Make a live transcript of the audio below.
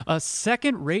A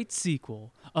second-rate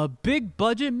sequel, a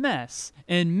big-budget mess,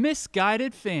 and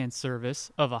misguided fan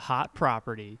service of a hot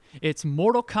property. It's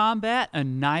Mortal Kombat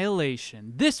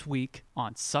Annihilation, this week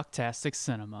on Sucktastic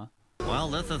Cinema. Well,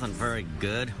 this isn't very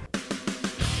good.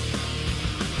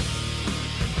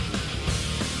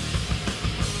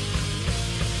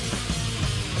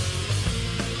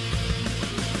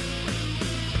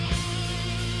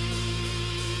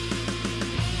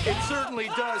 It certainly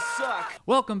does suck.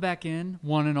 Welcome back in,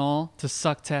 one and all, to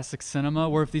Sucktastic Cinema,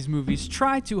 where if these movies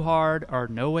try too hard or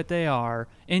know what they are,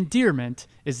 endearment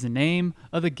is the name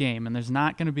of the game, and there's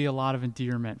not going to be a lot of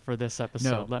endearment for this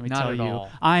episode, let me not tell at you. all.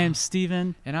 I am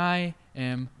Steven. And I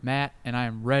am Matt, and I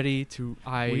am ready to.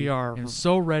 We are am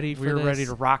so ready for We're this. ready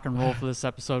to rock and roll for this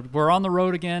episode. We're on the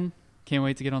road again. Can't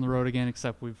wait to get on the road again,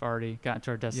 except we've already gotten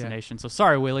to our destination. So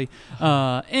sorry, Willie.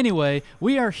 Anyway,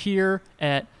 we are here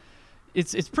at...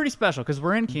 It's pretty special because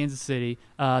we're in Kansas City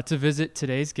to visit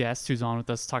today's guest who's on with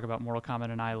us to talk about Mortal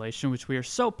Kombat Annihilation, which we are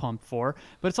so pumped for.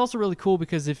 But it's also really cool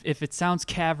because if it sounds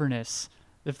cavernous,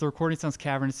 if the recording sounds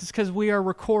cavernous, it's because we are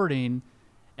recording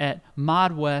at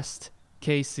Mod West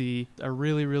KC, a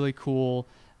really, really cool...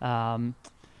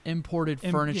 imported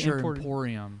furniture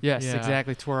emporium. Yes, Yeah.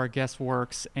 exactly, to where our guest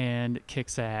works and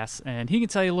kicks ass. And he can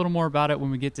tell you a little more about it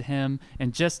when we get to him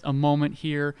in just a moment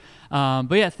here. But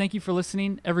yeah, thank you for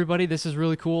listening, everybody. This is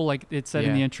really cool. Like it said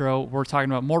in the intro, we're talking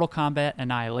about Mortal Kombat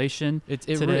Annihilation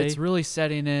today. It's really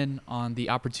setting in on the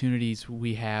opportunities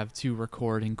we have to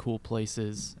record in cool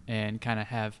places and kind of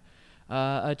have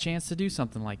a chance to do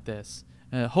something like this.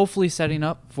 Hopefully setting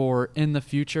up for in the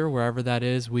future, wherever that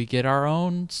is, we get our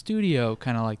own studio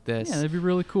kind of like this. Yeah, that'd be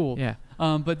really cool. Yeah.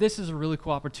 But this is a really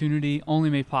cool opportunity, only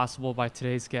made possible by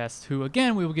today's guest, who,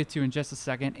 again, we will get to in just a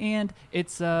second. And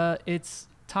it's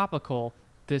topical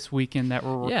this weekend that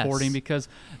we're recording because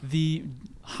the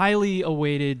highly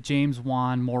awaited James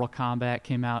Wan Mortal Kombat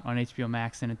came out on HBO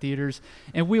Max and in theaters,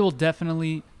 and we will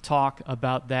definitely talk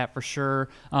about that for sure.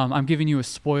 I'm giving you a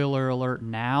spoiler alert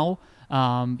now.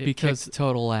 Because kicked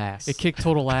total ass. It kicked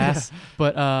total ass,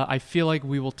 but I feel like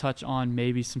we will touch on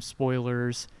maybe some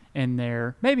spoilers in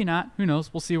there. Maybe not. Who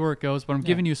knows? We'll see where it goes. But I'm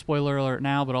giving you a spoiler alert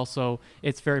now, but also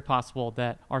it's very possible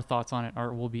that our thoughts on it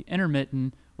will be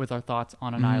intermittent with our thoughts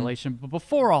on Annihilation. But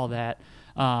before all that,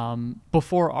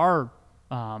 before our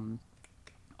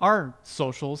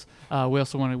socials, we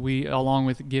also along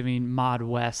with giving Mod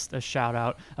West a shout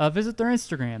out, visit their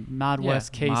Instagram, Mod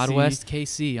West KC. Mod West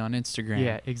KC on Instagram.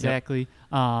 Yeah, exactly.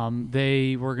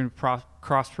 We're going to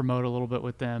cross promote a little bit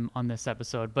with them on this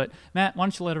episode. But Matt, why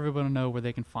don't you let everybody know where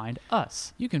they can find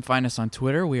us? You can find us on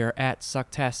Twitter. We are at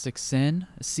SucktasticCin,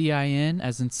 CIN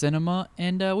as in cinema,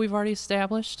 and we've already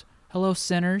established. Hello,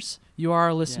 sinners. You are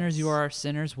our listeners. Yes. You are our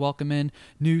sinners. Welcome in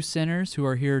new sinners who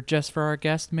are here just for our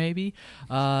guest, maybe.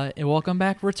 And welcome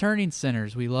back, returning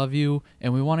sinners. We love you,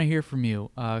 and we want to hear from you.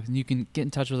 You can get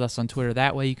in touch with us on Twitter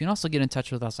that way. You can also get in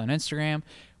touch with us on Instagram.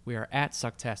 We are at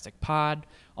SucktasticPod.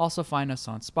 Also find us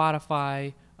on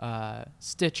Spotify,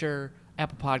 Stitcher,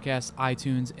 Apple Podcasts,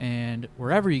 iTunes, and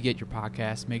wherever you get your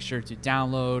podcasts. Make sure to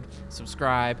download,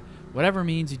 subscribe, whatever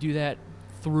means you do that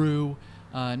through.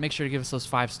 And make sure to give us those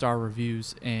 5-star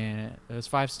reviews and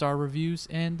just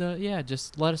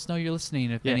let us know you're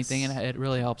listening if anything, and it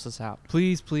really helps us out.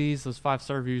 Please, those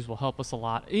 5-star reviews will help us a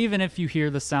lot, even if you hear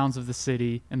the sounds of the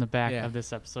city in the back of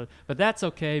this episode. But that's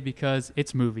okay because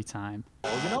it's movie time.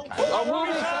 Movie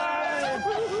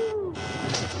time!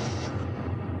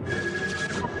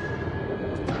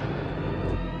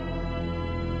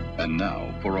 And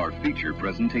now for our feature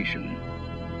presentation.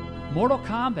 Mortal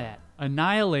Kombat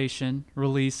Annihilation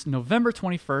released November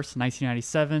 21st,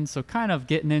 1997. So kind of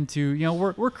getting into,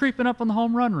 we're creeping up on the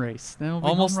home run race.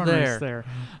 Almost there.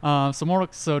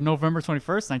 So November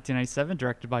 21st, 1997,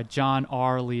 directed by John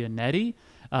R. Leonetti,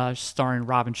 starring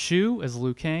Robin Shou as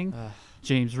Liu Kang,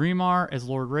 James Remar as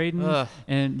Lord Raiden.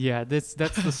 And that's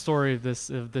the story of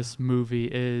this movie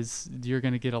is you're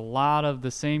going to get a lot of the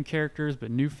same characters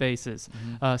but new faces.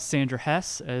 Sandra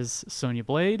Hess as Sonya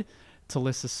Blade,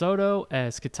 Talisa Soto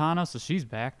as Kitana, so she's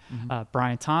back.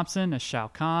 Brian Thompson as Shao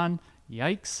Kahn.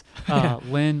 Yikes.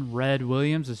 Lynn Red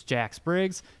Williams as Jax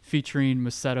Briggs, featuring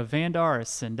Musetta Vandar as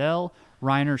Sindel.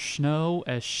 Reiner Schnoe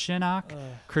as Shinnok.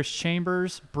 Chris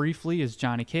Chambers briefly as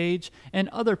Johnny Cage. And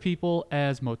other people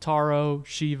as Motaro,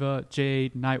 Shiva,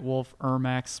 Jade, Nightwolf,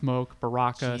 Ermac, Smoke,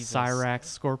 Baraka, Cyrax,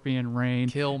 Scorpion, Rain,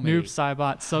 Kill me. Noob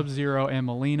Saibot, Sub-Zero, and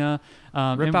Melina.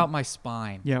 Rip out my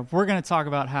spine. Yeah, we're going to talk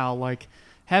about how,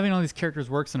 having all these characters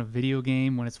works in a video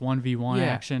game when it's 1v1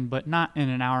 action, but not in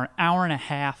an hour and a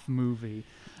half movie.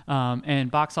 And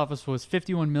box office was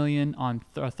 $51 million on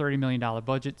a $30 million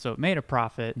budget, so it made a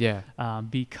profit. Yeah.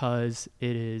 Because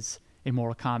it is a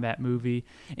Mortal Kombat movie.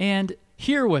 And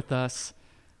here with us,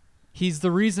 he's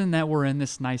the reason that we're in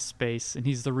this nice space, and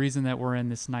he's the reason that we're in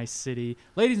this nice city.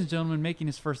 Ladies and gentlemen, making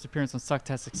his first appearance on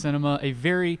Sucktastic Cinema, a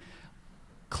very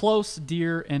close,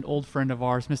 dear, and old friend of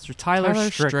ours, Mr. Tyler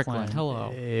Strickland.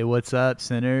 Hello. Hey, what's up,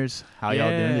 sinners? How y'all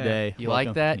doing today? You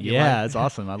like that? You Yeah, like- it's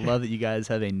awesome. I love that you guys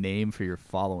have a name for your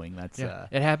following. That's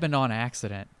It happened on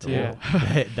accident, too.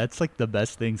 Yeah. that's like the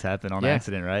best things happen on Yeah.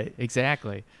 accident, right?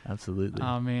 Exactly. Absolutely.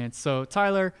 Oh, man. So,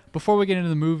 Tyler, before we get into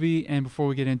the movie and before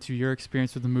we get into your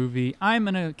experience with the movie, I'm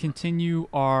going to continue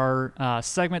our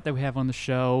segment that we have on the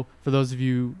show. For those of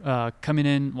you coming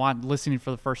in, listening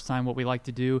for the first time, what we like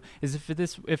to do is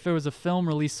if there was a film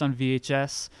released on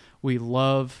VHS, we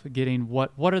love getting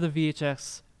what are the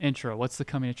VHS intro? What's the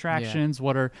coming attractions? Yeah.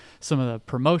 What are some of the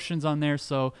promotions on there?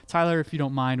 So, Tyler, if you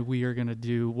don't mind, we are going to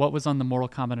do what was on the Mortal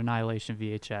Kombat Annihilation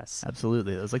VHS.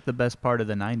 Absolutely. That was like the best part of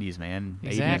the 90s, man. 80s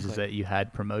Exactly. is that you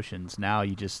had promotions. Now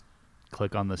you just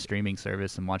click on the streaming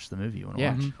service and watch the movie you want to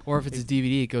Yeah. watch. Or if it's a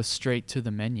DVD, it goes straight to the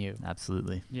menu.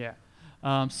 Absolutely. Yeah.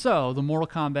 So the Mortal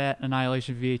Kombat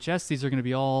Annihilation VHS, these are going to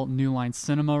be all New Line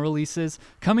Cinema releases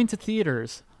coming to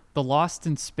theaters. The Lost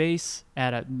in Space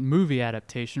movie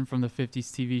adaptation from the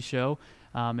 50s TV show.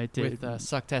 It did. With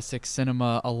Sucktastic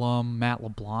Cinema alum Matt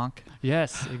LeBlanc.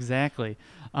 Yes, exactly.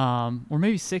 Or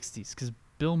maybe 60s, because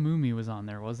Bill Mumy was on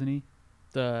there, wasn't he?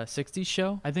 The 60s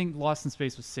show? I think Lost in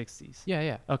Space was 60s.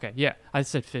 Yeah. Okay, yeah, I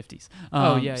said 50s.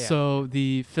 Yeah. So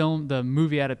the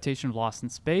movie adaptation of Lost in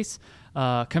Space,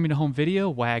 coming to home video,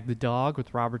 Wag the Dog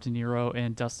with Robert De Niro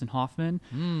and Dustin Hoffman.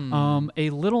 A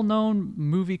little-known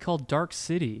movie called Dark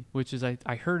City, which is I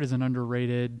heard is an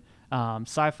underrated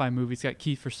sci-fi movie. It's got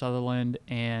Kiefer Sutherland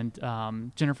and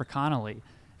Jennifer Connelly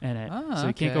in it. Ah, So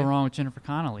you can't go okay. wrong with Jennifer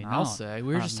Connelly. I'll No. say.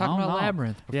 We were just talking No, about no.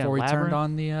 Labyrinth Yeah, before we turned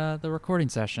Labyrinth. on the recording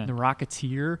session. The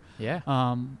Rocketeer. Yeah.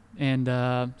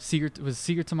 And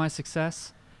Secret to My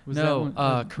Success. Was that No,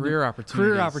 one? Career Opportunities.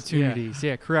 Career Opportunities.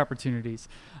 Yeah, Career Opportunities.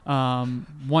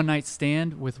 One Night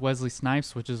Stand with Wesley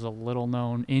Snipes, which is a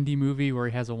little-known indie movie where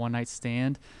he has a one-night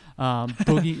stand.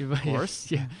 Boogie, Of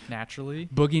course. yeah. Naturally.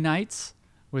 Boogie Nights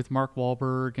with Mark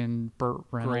Wahlberg and Burt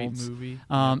Reynolds. Great movie.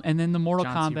 And then the Mortal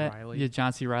John C. Kombat, Reilly.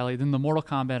 John C. Reilly. Then the Mortal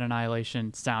Kombat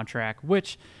Annihilation soundtrack,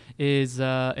 which is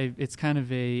it's kind of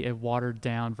a watered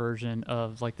down version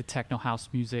of like the techno house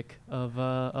music of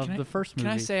the first movie.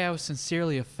 Can I say I was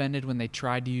sincerely offended when they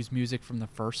tried to use music from the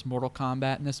first Mortal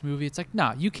Kombat in this movie? It's like,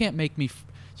 nah, you can't make me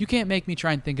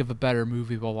try and think of a better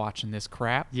movie while watching this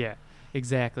crap. Yeah,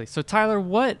 exactly. So Tyler,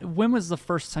 when was the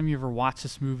first time you ever watched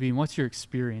this movie, and what's your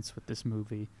experience with this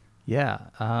movie? Yeah.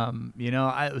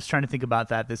 I was trying to think about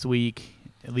that this week.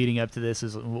 Leading up to this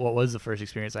is what was the first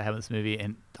experience I had with this movie,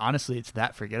 and honestly, it's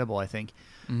that forgettable. I think,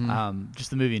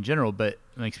 just the movie in general, but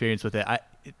my experience with it,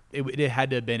 it had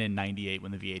to have been in '98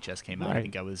 when the VHS came out. I Right.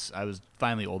 think I was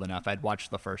finally old enough. I'd watched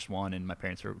the first one, and my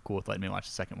parents were cool with letting me watch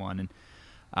the second one.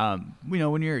 And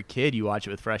when you're a kid, you watch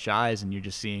it with fresh eyes, and you're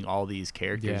just seeing all these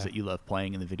characters Yeah. that you love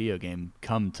playing in the video game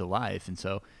come to life, and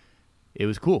so it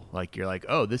was cool. Like you're like,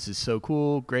 oh, this is so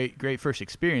cool, great first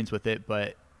experience with it,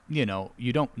 but you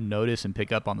don't notice and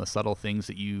pick up on the subtle things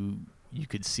that you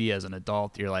could see as an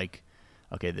adult. You're like,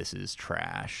 okay, this is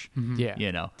trash. Yeah.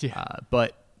 Yeah.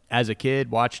 But as a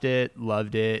kid, watched it,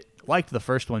 loved it, liked the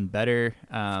first one better,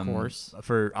 of course.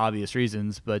 for obvious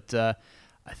reasons. But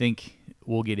I think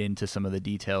we'll get into some of the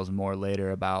details more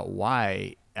later about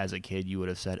why, as a kid, you would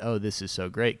have said, oh, this is so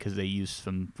great, because they use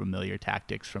some familiar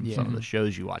tactics from some of the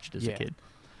shows you watched as a Yeah. kid.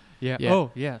 Yeah. Yeah.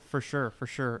 Oh, yeah, for sure.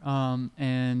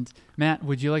 And Matt,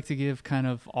 would you like to give kind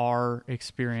of our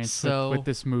experience with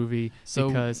this movie?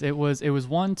 Because it was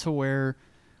one to where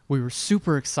we were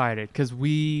super excited because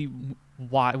we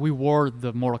wore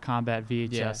the Mortal Kombat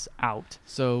VHS out.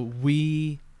 So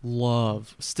we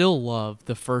still love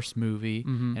the first movie.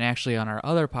 And actually on our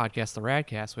other podcast, the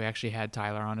Radcast, we actually had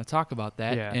Tyler on to talk about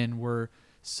that. Yeah. And we're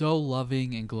so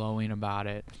loving and glowing about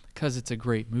it because it's a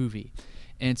great movie.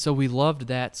 And so we loved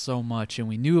that so much, and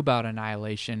we knew about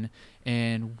Annihilation,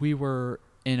 and we were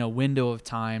in a window of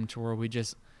time to where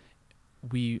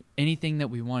anything that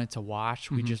we wanted to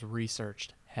watch, we just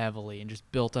researched heavily and just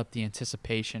built up the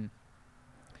anticipation.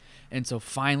 And so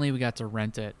finally we got to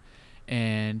rent it,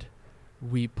 and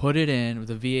we put it in with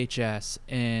the VHS,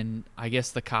 and I guess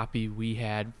the copy we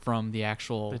had from the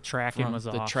actual The tracking was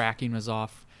the off. tracking was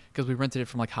off because we rented it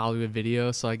from like Hollywood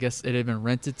Video, so I guess it had been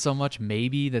rented so much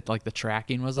maybe that like the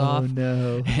tracking was off. Oh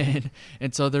no.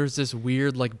 And so there's this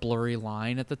weird like blurry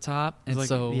line at the top, and Like,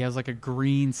 so he has like a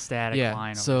green static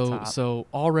line over the top. so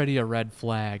already a red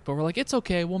flag, but we're like, it's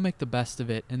okay, we'll make the best of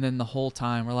it. And then the whole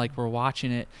time we're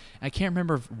watching it. I can't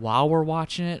remember if while we're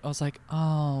watching it, I was like,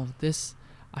 oh, this.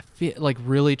 I feel like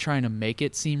really trying to make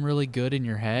it seem really good in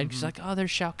your head. She's like, oh,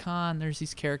 there's Shao Kahn, there's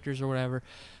these characters or whatever.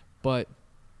 But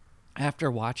after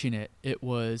watching it, it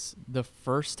was the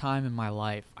first time in my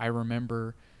life I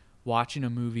remember watching a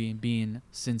movie and being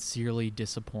sincerely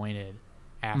disappointed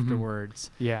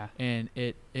afterwards. Yeah. And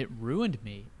it ruined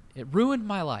me. It ruined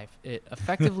my life. It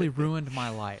effectively ruined my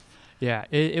life. Yeah,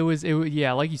 it was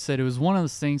like you said, it was one of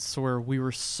those things where we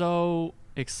were so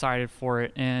excited for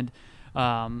it, and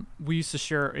we used to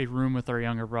share a room with our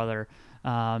younger brother,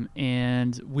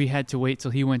 and we had to wait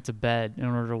till he went to bed in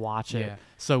order to watch it. Yeah.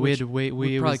 So we had to wait.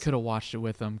 We probably could have watched it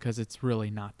with him because it's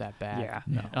really not that bad. Yeah.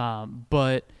 No.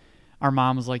 But our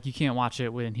mom was like, "You can't watch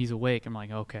it when he's awake." I'm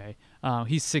like, "Okay."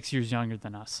 He's 6 years younger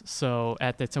than us, so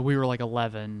at that time we were like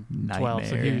 11, 12,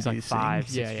 so he was like 5,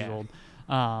 6 years old.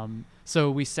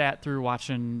 So we sat through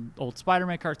watching old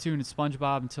Spider-Man cartoon and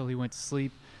SpongeBob until he went to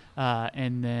sleep,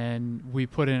 and then we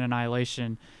put in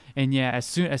Annihilation. And yeah, as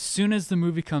soon as the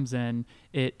movie comes in,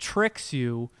 it tricks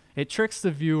you. It tricks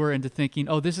the viewer into thinking,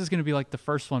 "Oh, this is going to be like the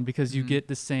first one," because you get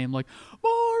the same like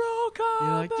Mortal Kombat. You're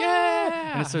like,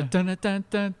 yeah, and it's a dun dun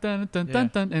dun dun dun dun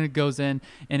dun, and it goes in,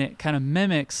 and it kind of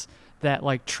mimics that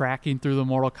like tracking through the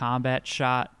Mortal Kombat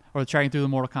shot, or tracking through the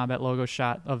Mortal Kombat logo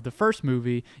shot of the first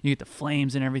movie. You get the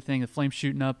flames and everything, the flames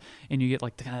shooting up, and you get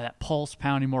like kind of that pulse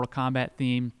pounding Mortal Kombat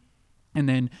theme. And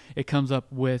then it comes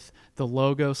up with the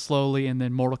logo slowly, and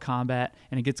then Mortal Kombat,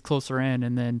 and it gets closer in,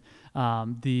 and then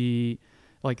the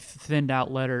like thinned out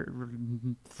letter,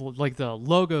 like the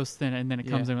logo's thin, and then it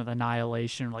comes in with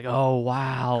Annihilation. Like, oh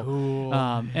wow, cool.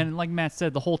 And like Matt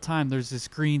said, the whole time there's this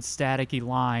green staticky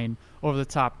line over the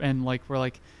top, and like we're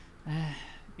like,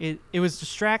 it was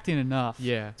distracting enough.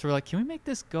 Yeah. So we're like, can we make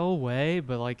this go away?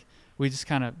 But like we just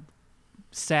kind of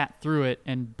sat through it,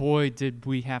 and boy did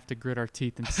we have to grit our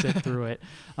teeth and sit through it.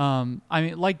 I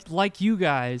mean, like you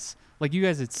guys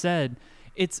had said,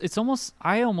 it's almost,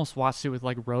 I almost watched it with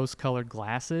like rose-colored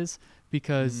glasses,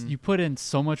 because you put in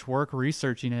so much work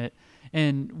researching it,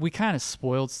 and we kind of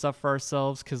spoiled stuff for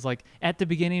ourselves, because like at the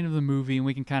beginning of the movie, and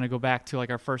we can kind of go back to like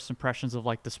our first impressions of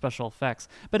like the special effects,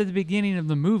 but at the beginning of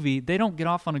the movie they don't get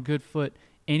off on a good foot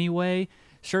anyway.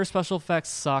 Sure, special effects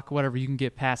suck, whatever. You can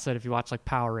get past that if you watch like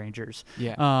Power Rangers.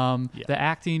 Yeah. The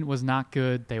acting was not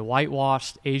good. They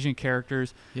whitewashed Asian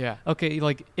characters. Yeah. Okay,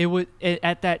 like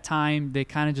at that time they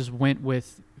kind of just went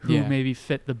with who maybe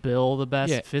fit the bill the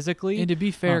best physically. And to be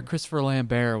fair, Christopher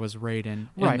Lambert was Raiden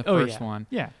in the first one.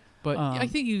 Yeah. But I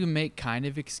think you can make kind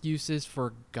of excuses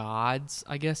for gods,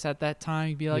 I guess, at that time.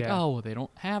 You'd be like, oh, well, they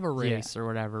don't have a race or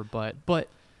whatever. But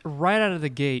right out of the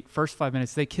gate, first 5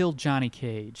 minutes, they killed Johnny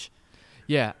Cage.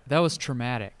 Yeah, that was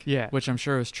traumatic. Yeah. Which I'm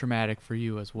sure was traumatic for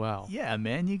you as well. Yeah,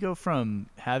 man, you go from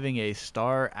having a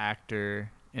star actor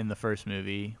in the first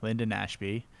movie, Lyndon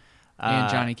Ashby,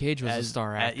 and Johnny Cage was a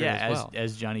star actor as well.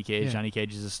 As Johnny Cage. Yeah. Johnny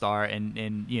Cage is a star,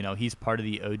 and you know, he's part of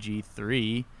the OG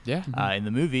 3 Yeah. in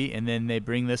the movie, and then they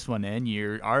bring this one in.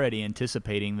 You're already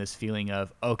anticipating this feeling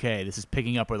of, okay, this is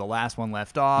picking up where the last one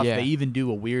left off. Yeah. They even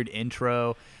do a weird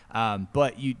intro,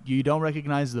 but you don't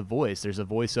recognize the voice. There's a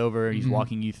voiceover. He's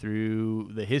walking you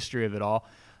through the history of it all.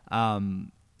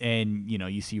 And, you know,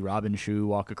 you see Robin Shou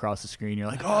walk across the screen. You're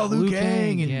like, oh, Liu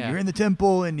Kang. And you're in the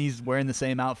temple, and he's wearing the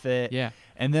same outfit. Yeah.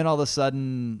 And then all of a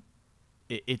sudden,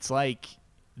 it's like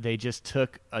they just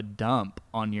took a dump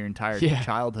on your entire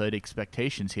childhood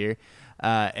expectations here.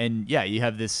 And, yeah, you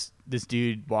have this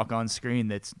dude walk on screen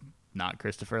that's not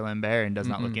Christopher Lambert and does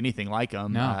not look anything like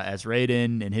him as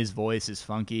Raiden, and his voice is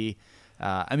funky.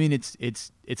 I mean, it's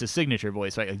a signature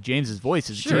voice, right? Like James's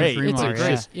voice is great.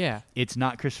 It's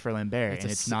not Christopher Lambert, and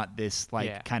it's not this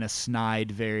kind of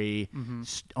snide, very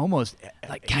almost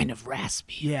like kind of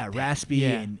raspy. Yeah, raspy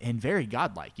and very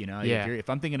godlike. You know, if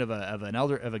I'm thinking of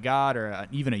a god, or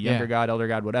even a younger god, elder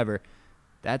god, whatever,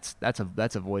 that's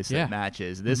a voice that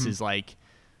matches. This is like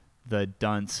the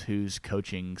dunce who's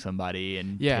coaching somebody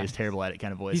and is terrible at it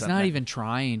kind of voice. He's not even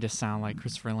trying to sound like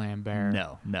Christopher Lambert.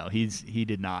 No, he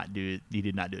did not do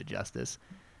it justice.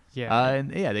 Yeah. And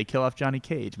they kill off Johnny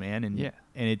Cage, man, and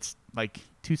it's like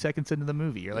 2 seconds into the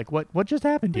movie. You're like, what just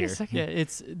happened here? Yeah,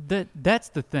 it's that's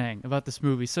the thing about this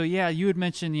movie. So yeah, you had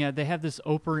mentioned they have this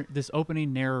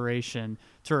opening narration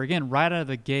to her again right out of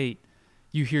the gate.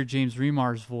 You hear James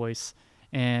Remar's voice,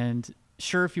 and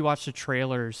sure if you watch the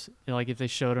trailers, like if they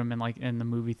showed them in the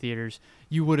movie theaters,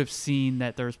 you would have seen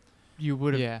that you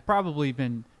would have probably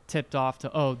been tipped off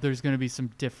to, there's going to be some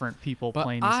different people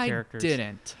playing these characters. I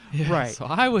didn't. Right. So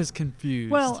I was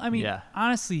confused. Well, I mean,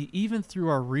 honestly, even through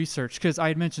our research, because I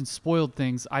had mentioned spoiled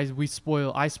things, I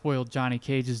spoiled Johnny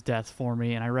Cage's death for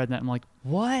me, and I read that, and I'm like,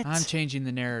 what? I'm changing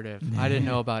the narrative. I didn't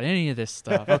know about any of this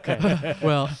stuff. Okay.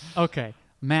 Well, okay.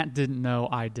 Matt didn't know,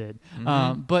 I did.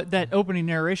 But that opening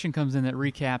narration comes in that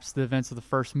recaps the events of the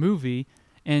first movie,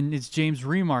 and it's James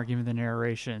Remar giving the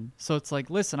narration. So it's like,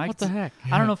 listen, what the heck?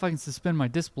 I don't know if I can suspend my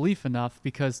disbelief enough,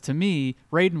 because to me,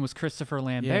 Raiden was Christopher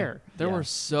Lambert. There were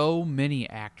so many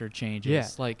actor changes. Yeah.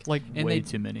 Like way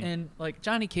too many. And like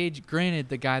Johnny Cage, granted,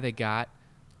 the guy they got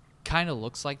kind of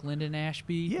looks like Lyndon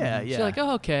Ashby. Yeah, So you're like,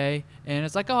 oh, okay. And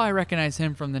it's like, oh, I recognize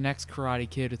him from the next Karate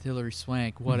Kid with Hilary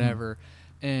Swank, whatever.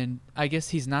 And I guess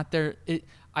he's not there.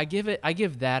 I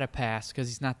give that a pass because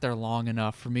he's not there long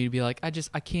enough for me to be like, I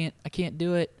can't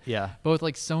do it. Yeah. But with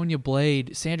like Sonya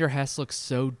Blade, Sandra Hess looks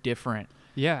so different.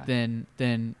 Yeah.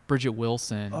 Than Bridget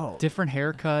Wilson. Oh. Different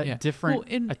haircut,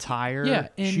 different attire. Yeah.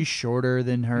 She's shorter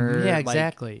than her. Yeah, Like,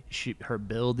 exactly. her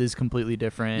build is completely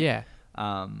different. Yeah.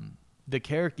 The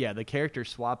character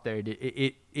swap there.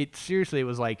 It seriously, it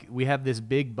was like, we have this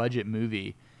big budget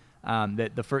movie,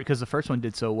 that because the first one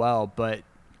did so well, but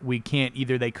we can't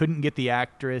they couldn't get the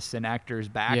actress and actors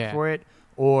back for it,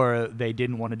 or they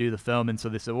didn't want to do the film, and so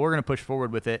they said, well, we're going to push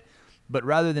forward with it. But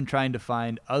rather than trying to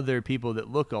find other people that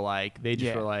look alike, they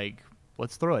just were like,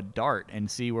 let's throw a dart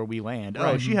and see where we land.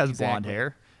 Right, Oh, she has blonde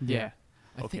hair. Yeah.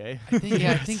 Okay.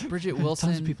 I think Bridget Wilson,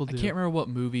 Tons of people do. I can't remember what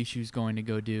movie she was going to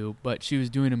go do, but she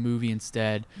was doing a movie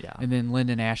instead. Yeah. And then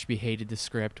Lyndon Ashby hated the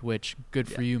script, which good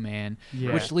for you, man.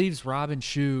 Yeah. Which leaves Robin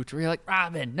Shue to where you're like,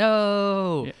 Robin,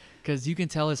 no. Because you can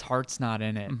tell his heart's not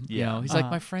in it. You know, he's like,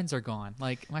 my friends are gone.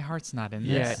 Like, my heart's not in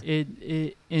this.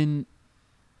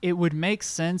 It would make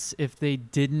sense if they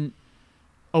didn't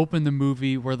open the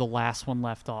movie where the last one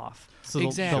left off. So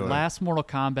the last Mortal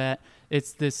Kombat,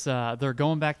 it's this, they're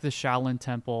going back to the Shaolin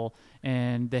Temple,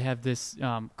 and they have this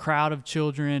crowd of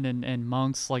children and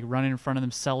monks like running in front of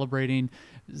them celebrating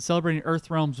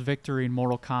Earthrealm's victory in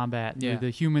Mortal Kombat.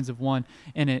 The humans have won,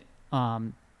 and it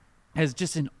has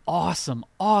just an awesome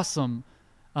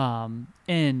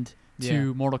end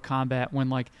to Mortal Kombat when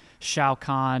like Shao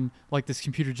Kahn, like this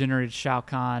computer generated Shao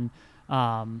Kahn,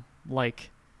 like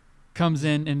comes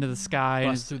into the sky,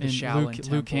 Busts through the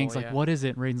Shaolin Liu Kang's Temple, like, what is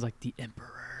it? And Raiden's like, the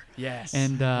Emperor. Yes.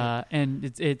 And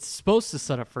it's supposed to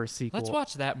set up for a sequel. Let's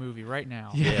watch that movie right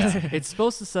now. Yeah. It's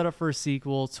supposed to set up for a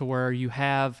sequel to where you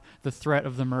have the threat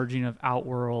of the merging of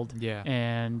Outworld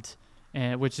and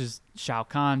which is Shao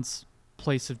Kahn's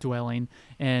place of dwelling,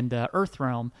 and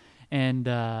Earthrealm. And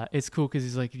it's cool because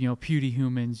he's like, puny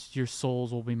humans, your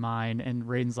souls will be mine. And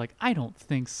Raiden's like, I don't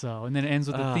think so. And then it ends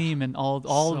with the theme and all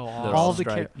the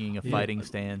striking a fighting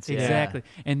stance. Exactly.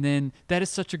 And then that is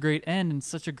such a great end and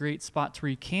such a great spot to where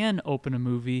you can open a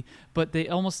movie, but they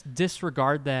almost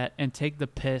disregard that and take the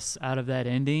piss out of that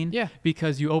ending. Yeah.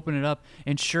 Because you open it up,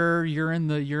 and sure, you're in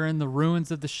the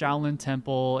ruins of the Shaolin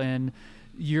Temple, and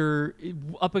you're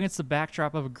up against the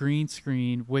backdrop of a green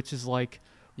screen, which is like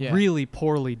really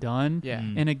poorly done. Yeah.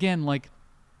 And again, like,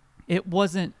 it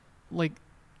wasn't like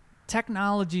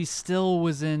technology still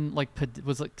was in like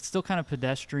still kind of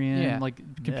pedestrian, like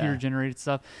computer generated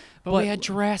stuff. But we had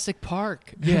Jurassic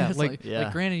Park. Yeah, like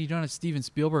granted, you don't have Steven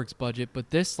Spielberg's budget, but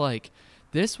this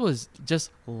was just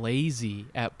lazy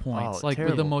at points. Like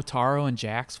terrible. with the Motaro and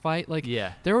Jax fight,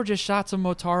 there were just shots of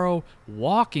Motaro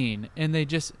walking, and they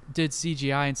just did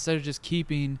CGI instead of just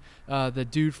keeping the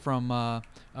dude from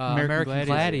American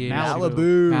Gladiators.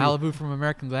 Malibu from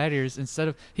American Gladiators.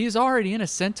 He's already in a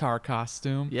centaur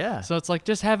costume. Yeah. So it's like,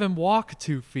 just have him walk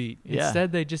 2 feet.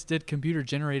 Instead, they just did computer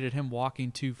generated him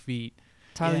walking 2 feet.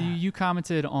 Tyler, you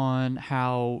commented on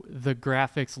how the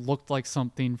graphics looked like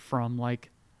something from like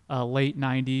a late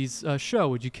 90s show.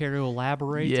 Would you care to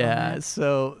elaborate on that?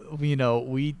 So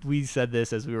we said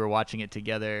this as we were watching it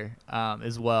together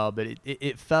as well, but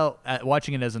it felt,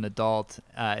 watching it as an adult,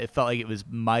 it felt like it was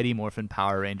Mighty Morphin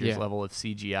Power Rangers level of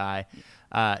CGI.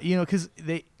 Because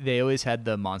they always had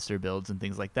the monster builds and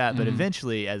things like that, but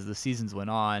eventually, as the seasons went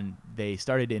on, they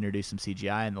started to introduce some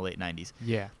CGI in the late 90s.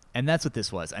 Yeah. And that's what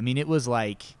this was. I mean, it was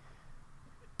like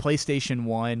PlayStation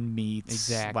 1 meets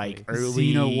like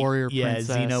early Xeno Warrior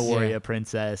Princess. Xeno Warrior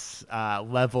Princess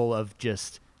level of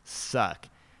just suck.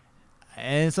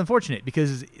 And it's unfortunate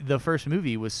because the first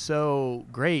movie was so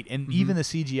great, and even the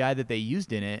CGI that they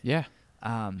used in it, it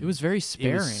was very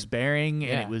sparing. It was sparing,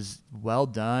 and it was well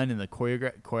done, and the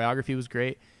choreography was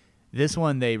great. This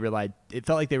one, it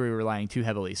felt like they were relying too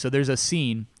heavily. So there's a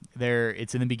scene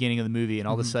it's in the beginning of the movie, and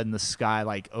all of a sudden the sky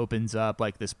like opens up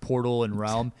like this portal and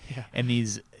realm, and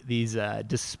these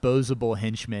disposable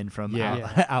henchmen from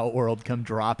Outworld come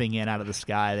dropping in out of the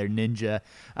sky. They're ninja,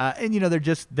 and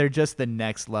they're just the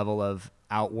next level of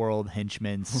Outworld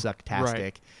henchmen,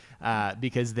 sucktastic.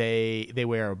 Because they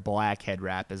wear a black head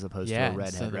wrap as opposed to a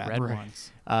red head wrap. Red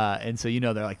ones. And so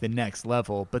they're like the next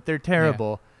level, but they're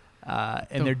terrible.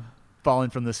 And they're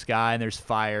falling from the sky, and there's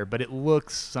fire, but it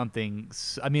looks something.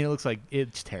 I mean, it looks like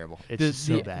it's terrible. It's just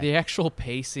so bad. The actual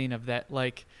pacing of that,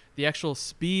 like the actual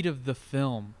speed of the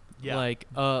film, like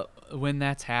when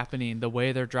that's happening, the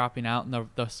way they're dropping out and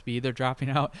the speed they're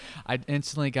dropping out, I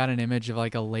instantly got an image of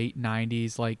like a late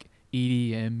 '90s like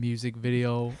EDM music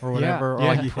video or whatever, or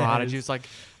like Prodigy. It's like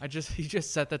he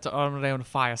just set that to I'm a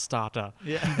fire starter.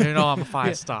 Yeah, I'm a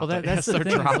fire starter. Well, that's the they're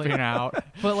thing, dropping like, out.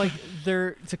 But like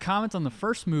to comment on the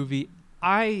first movie,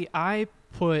 I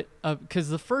put because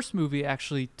the first movie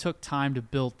actually took time to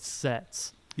build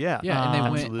sets. Yeah, and they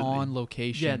absolutely. went on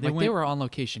location. Yeah, they were on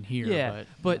location here. Yeah,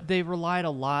 but they relied a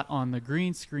lot on the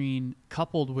green screen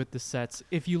coupled with the sets.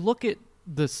 If you look at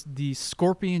the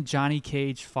Scorpion Johnny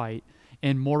Cage fight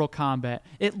in Mortal Kombat,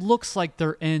 it looks like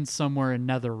they're in somewhere in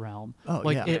NetherRealm.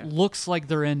 It looks like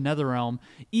they're in NetherRealm.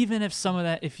 Even if some of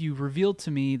that, if you revealed to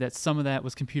me that some of that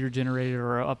was computer generated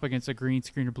or up against a green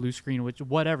screen or blue screen, which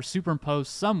whatever,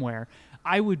 superimposed somewhere,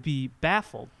 I would be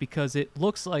baffled because it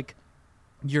looks like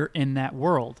you're in that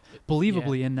world,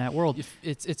 believably in that world.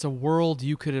 It's a world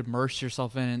you could immerse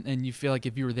yourself in, and you feel like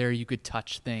if you were there, you could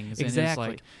touch things. Exactly. And it's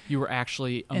like you were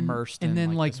actually immersed in and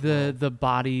then like this the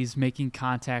bodies making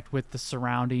contact with the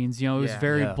surroundings. It was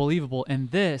very believable. And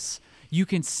this, you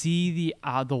can see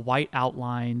the white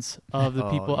outlines of the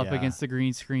people up against the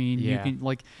green screen. You can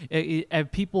like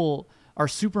people are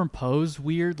superimposed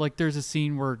weird. Like there's a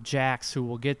scene where Jax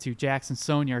and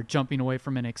Sonya are jumping away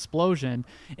from an explosion,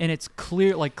 and it's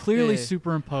clearly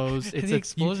superimposed. It's the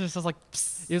explosion sounds like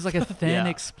it was like a thin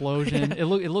explosion. It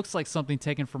looks like something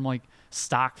taken from like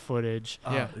stock footage.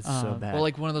 It's so bad. Or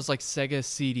like one of those like Sega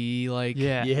CD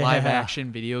live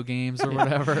action video games or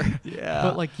whatever.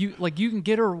 But you can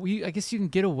get I guess you can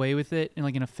get away with it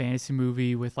in a fantasy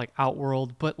movie with like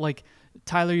Outworld, but like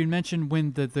Tyler, you mentioned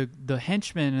when the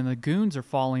henchmen and the goons are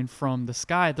falling from the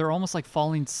sky, they're almost like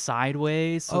falling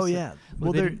sideways.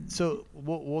 So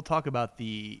we'll talk about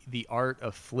the art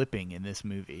of flipping in this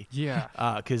movie. Yeah.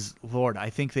 Because Lord, I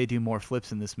think they do more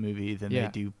flips in this movie than they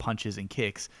do punches and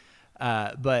kicks.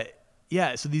 But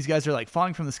yeah, so these guys are like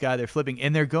falling from the sky, they're flipping,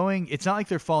 and they're going. It's not like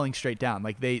they're falling straight down.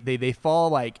 Like they fall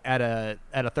like at a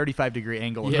 35-degree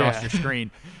angle across your screen,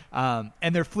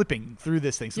 and they're flipping through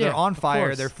this thing. So they're on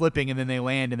fire, they're flipping, and then they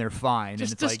land and they're fine.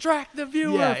 Just and it's distract the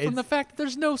viewer from the fact that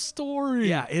there's no story.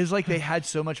 Yeah, it was like they had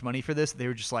so much money for this, they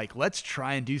were just like, let's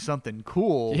try and do something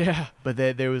cool. Yeah, but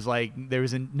there was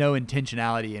no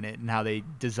intentionality in it and how they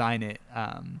design it.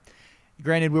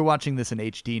 Granted, we're watching this in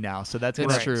HD now, so that's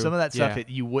true. Some of that stuff that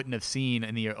you wouldn't have seen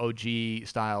in the OG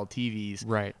style TVs,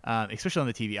 right? Especially on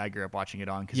the TV I grew up watching it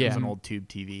on because it was an old tube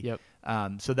TV. Yep.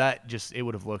 So that it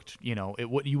would have looked, you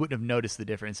wouldn't have noticed the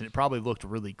difference, and it probably looked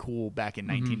really cool back in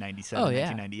 1997,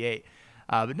 1998.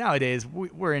 But nowadays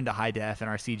we're into high def, and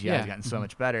our CGI has gotten so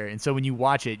much better, and so when you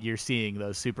watch it, you're seeing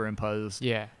those superimposed,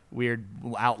 weird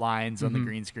outlines on the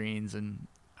green screens and.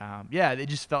 They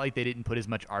just felt like they didn't put as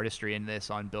much artistry in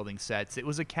this on building sets. It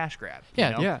was a cash grab.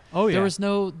 Oh, yeah. There was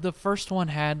the first one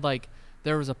had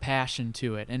there was a passion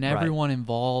to it, and everyone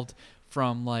involved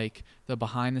from like the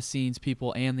behind the scenes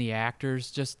people and the actors,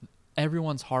 just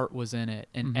everyone's heart was in it,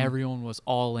 and everyone was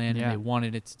all in, and they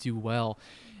wanted it to do well.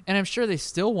 And I'm sure they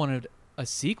still wanted a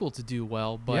sequel to do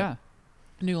well, but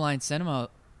New Line Cinema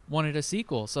wanted a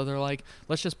sequel, so they're like,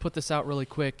 let's just put this out really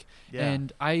quick.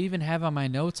 And I even have on my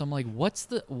notes, I'm like, what's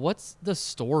the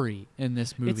story in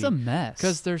this movie? It's a mess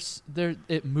because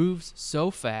it moves so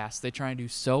fast. They try and do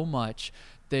so much.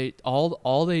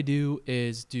 All they do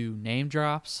is do name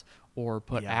drops or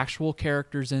put actual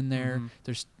characters in there.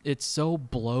 It's so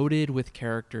bloated with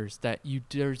characters that you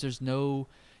don't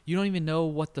even know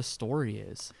what the story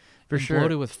is. For sure.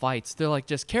 Bloated with fights. They're like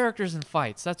just characters and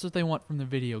fights. That's what they want from the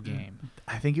video game.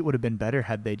 I think it would have been better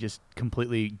had they just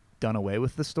completely done away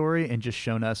with the story and just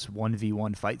shown us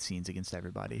 1v1 fight scenes against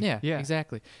everybody. Yeah,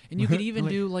 exactly. And you could even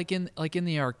do like in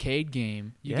the arcade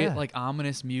game, you get like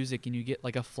ominous music, and you get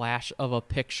like a flash of a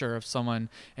picture of someone,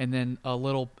 and then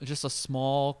just a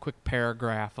small quick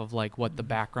paragraph of like what the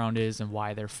background is and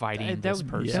why they're fighting this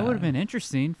person. That would have been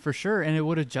interesting for sure, and it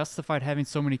would have justified having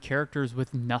so many characters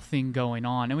with nothing going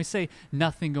on. And we say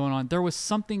nothing going on. There was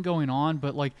something going on,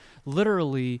 but like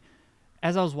literally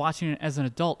as I was watching it as an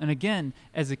adult, and again,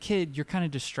 as a kid, you're kind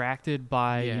of distracted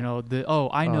by, Yeah. you know,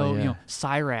 I know, yeah. you know,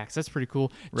 Cyrax, that's pretty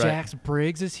cool. Right. Jax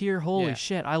Briggs is here. Holy Yeah.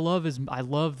 shit. I love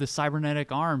the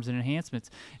cybernetic arms and enhancements.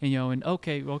 And, you know, and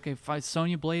okay,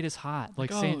 Sonya Blade is hot.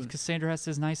 Like, oh. Cassandra Hess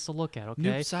is nice to look at, okay?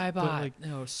 Noob Saibot, But,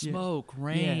 like, Smoke,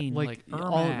 Rain, like, like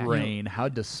all Ermac. Rain, how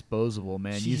disposable,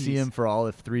 man. You see Jeez. him for all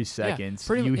of 3 seconds.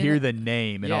 pretty You mu- hear and the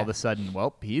name, and all yeah. of a sudden,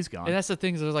 well, he's gone. And that's the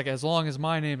thing, is like, as long as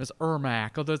my name is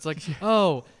Ermac, although it's like,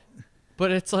 oh,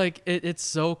 but it's like, it's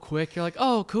so quick. You're like,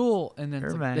 oh, cool. And then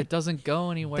it's like, Ermac. it doesn't go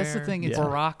anywhere. That's the thing, it's-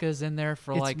 Baraka's in there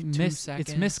for it's like 2 seconds.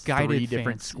 It's misguided. 3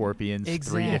 different fans. scorpions, 3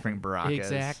 Exactly. different Baracas.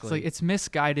 Exactly. It's like it's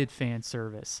misguided fan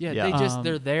service. Yeah, Yeah.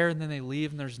 they're there and then they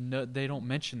leave and they don't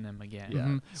mention them again. Yeah.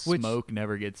 Mhm. Which- Smoke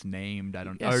never gets named. I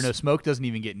don't. Yes. Or no, Smoke doesn't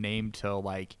even get named till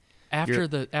like. After You're-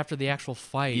 the actual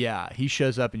fight. Yeah, he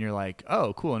shows up and you're like,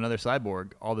 oh, cool, another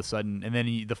cyborg. All of a sudden, and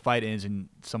then the fight ends and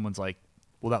someone's like,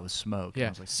 well, that was Smoke. And I Yeah,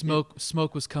 was like,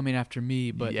 Smoke was coming after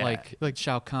me, but Yeah. like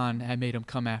Shao Kahn had made him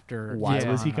come after. why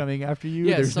Yeah. was he coming after you?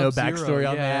 Yeah, There's no Sub-Zero, backstory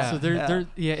on yeah.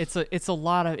 that. So it's a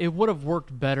lot of, it would have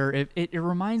worked better. It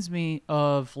reminds me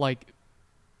of like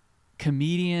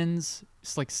comedians,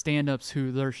 it's like stand-ups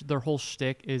who their whole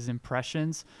shtick is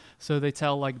impressions. So they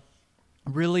tell like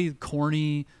really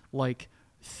corny, like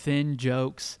thin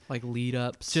jokes like lead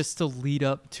ups. just to lead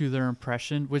up to their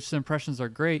impression, which the impressions are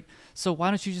great. So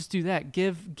why don't you just do that?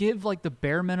 Give like the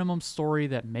bare minimum story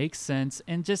that makes sense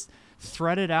and just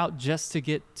thread it out just to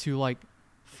get to like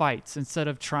fights instead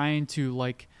of trying to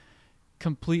like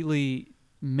completely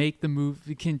make the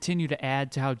movie continue to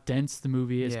add to how dense the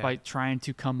movie is Yeah. by trying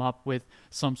to come up with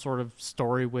some sort of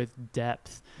story with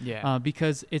depth. Yeah.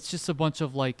 Because it's just a bunch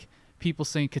of like people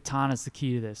saying Katana's the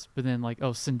key to this, but then like,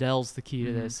 oh, Sindel's the key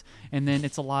to this. And then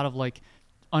it's a lot of like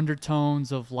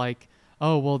undertones of like,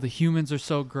 oh, well, the humans are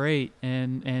so great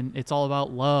and it's all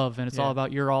about love and it's all Yeah.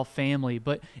 about you're all family.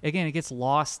 But again, it gets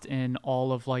lost in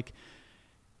all of like,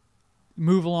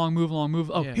 move along.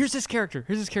 Oh, Yeah. here's this character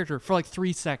for like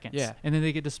 3 seconds. Yeah. And then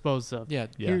they get disposed of. Yeah.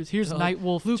 Yeah. Here's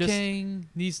Nightwolf. Liu just- Kang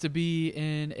needs to be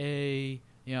in a,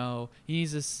 you know, he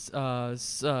needs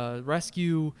to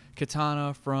rescue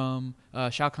Katana from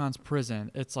Shao Kahn's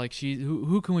prison. It's like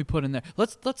who can we put in there?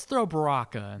 Let's throw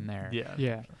Baraka in there. yeah.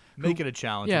 Yeah. Make it a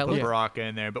challenge. Yeah, Yeah, put yeah. Baraka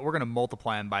in there, but we're gonna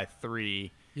multiply him by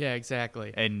 3, Yeah,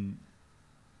 exactly.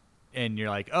 and you're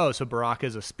like, oh, so Baraka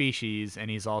is a species, and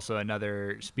he's also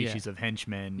another species of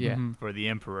henchman Yeah. for the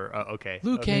Emperor. Oh, okay.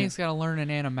 Liu okay. Kang's got to learn an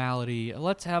animality.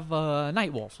 Let's have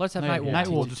Nightwolf. Let's have Nightwolf. Nightwolf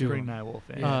We'll to just do bring him. Nightwolf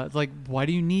in. Like, why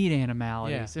do you need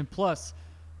animalities? Yeah. And plus,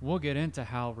 we'll get into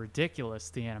how ridiculous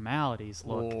the animalities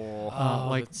look. Oh.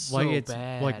 Like that's so it's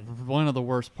bad. like one of the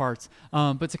worst parts.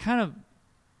 But to kind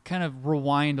of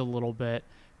rewind a little bit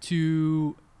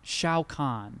to Shao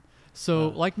Kahn. So,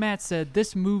 like Matt said,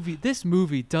 this movie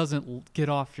doesn't get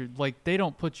off your, like, they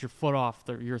don't put your foot off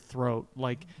your throat.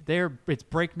 Like, it's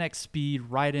breakneck speed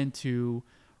right into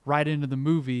the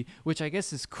movie, which I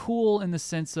guess is cool in the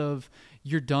sense of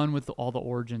you're done with all the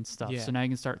origin stuff. Yeah. So now you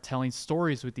can start telling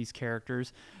stories with these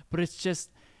characters. But it's just,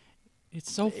 It's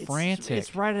so frantic.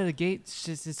 it's right out of the gate.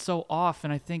 It's so off.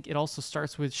 And I think it also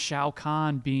starts with Shao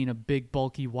Kahn being a big,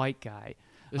 bulky white guy.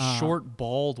 A short,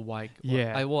 bald white.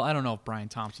 Yeah. I don't know if Brian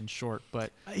Thompson's short,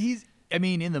 but I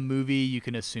mean, in the movie, you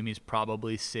can assume he's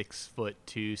probably 6'2",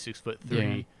 6'3",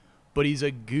 Yeah. but he's a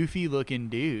goofy-looking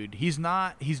dude. He's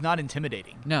not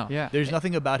intimidating. no. Yeah. There's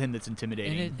nothing about him that's And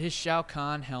intimidating. his Shao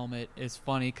Kahn helmet is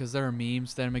funny because there are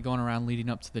memes that have been going around leading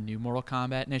up to the new Mortal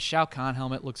Kombat, and his Shao Kahn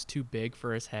helmet looks too big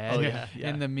for his head. Oh, yeah, yeah.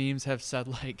 And the memes have said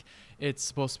like it's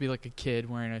supposed to be like a kid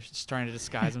trying to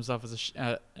disguise himself as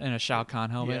in a Shao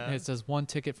Kahn helmet. Yeah. And it says 1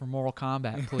 ticket for Mortal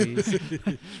Kombat, please.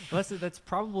 Well, that's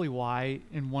probably why,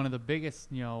 in one of the biggest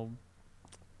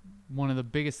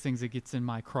things that gets in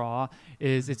my craw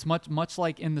is it's much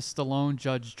like in the Stallone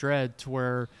Judge Dredd, to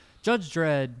where Judge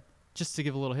Dredd, just to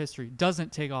give a little history,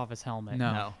 doesn't take off his helmet.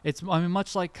 No. It's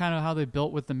much like kind of how they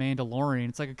built with the Mandalorian.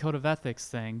 It's like a code of ethics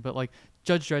thing, but like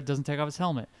Judge Dredd doesn't take off his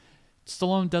helmet.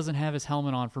 Stallone doesn't have his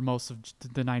helmet on for most of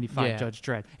the 95 Yeah. Judge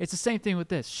Dredd. It's the same thing with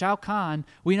this. Shao Kahn,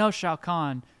 we know Shao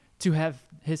Kahn to have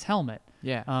his helmet.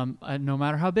 Yeah. No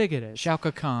matter how big it is. Shao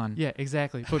Kahn. Yeah,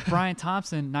 exactly. But Brian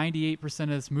Thompson, 98% of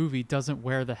this movie doesn't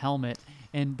wear the helmet,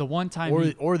 and the one time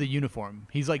or the uniform.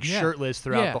 He's like Yeah. shirtless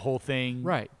throughout Yeah. the whole thing.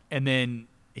 Right. And then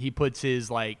he puts his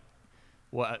like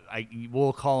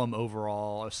we'll call them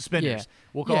overall suspenders. Yeah.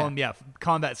 We'll call Yeah. them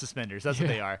combat suspenders. That's what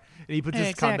they are. And he puts his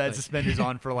Exactly. combat suspenders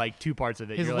on for like 2 parts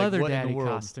of it. His You're leather like, what daddy in the world?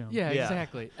 costume. Yeah, Yeah.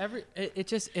 exactly.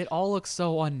 It all looks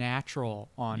so unnatural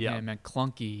on Yeah. him and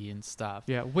clunky and stuff.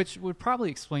 Yeah, which would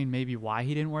probably explain maybe why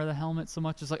he didn't wear the helmet so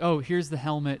much. It's like, oh, here's the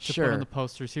helmet to put Sure. on the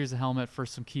posters. Here's the helmet for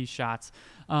some key shots.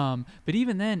 But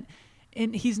even then,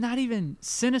 and he's not even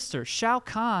sinister. Shao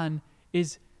Kahn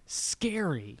is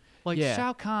scary. Like Yeah.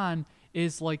 Shao Kahn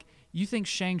is like, you think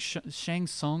Shang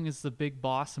Tsung is the big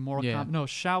boss in Mortal Yeah. Kombat? No,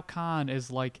 Shao Kahn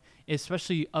is like,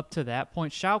 especially up to that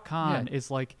point, Shao Kahn Yeah. is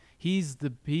like he's the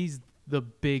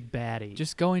big baddie.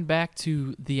 Just going back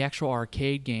to the actual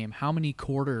arcade game, how many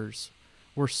quarters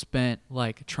were spent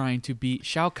like trying to beat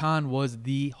Shao Kahn? Was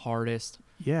the hardest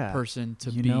Yeah. person to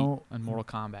You beat know, in Mortal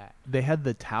Kombat. they had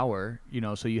the tower,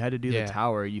 so you had to do Yeah. the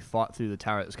tower. You fought through the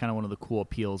tower. It was kind of one of the cool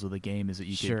appeals of the game is that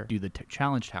you Sure. could do the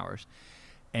challenge towers.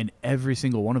 And every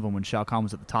single one of them, when Shao Kahn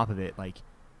was at the top of it, like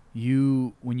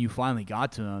when you finally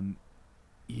got to him,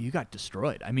 you got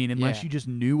destroyed. I mean, unless Yeah. you just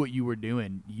knew what you were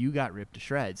doing, you got ripped to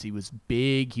shreds. He was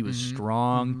big. He was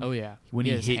strong. Oh yeah, When he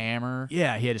he had his hit- hammer.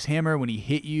 Yeah, he had his hammer. When he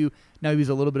hit you, now he was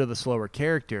a little bit of a slower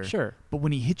character. Sure. But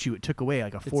when he hit you, it took away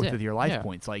like a fourth it. of your life Yeah.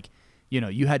 points. Like,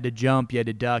 you had to jump, you had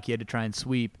to duck, you had to try and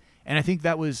sweep. And I think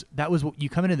that was what you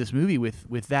come into this movie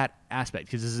with that aspect,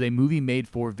 because this is a movie made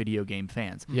for video game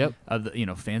fans. Yep. Of the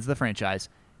fans of the franchise.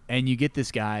 And you get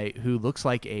this guy who looks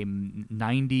like a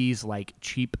 90s like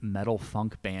cheap metal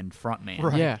funk band frontman.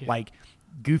 Right. Yeah. Like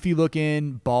goofy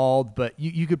looking, bald, but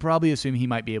you could probably assume he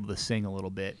might be able to sing a little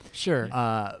bit. Sure.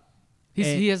 and-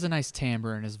 he has a nice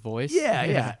timbre in his voice.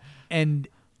 Yeah. And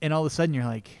all of a sudden you're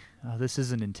like, oh, this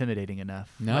isn't intimidating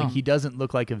enough. No. Like, he doesn't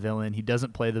look like a villain. He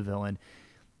doesn't play the villain.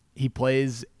 He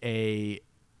plays a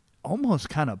almost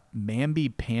kind of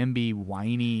mamby-pamby,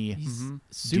 whiny, He's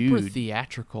super dude.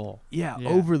 theatrical. Yeah, Yeah.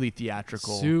 overly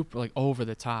theatrical. Super like over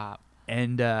the top.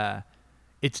 And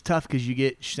it's tough because you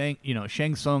get Shang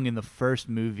Tsung in the first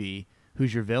movie,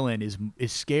 who's your villain, is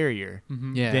scarier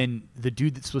Yeah. than the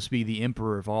dude that's supposed to be the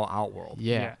emperor of all Outworld.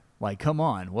 Yeah. Like, come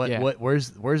on, Yeah. where's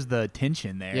the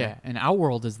tension there? Yeah. And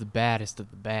Outworld is the baddest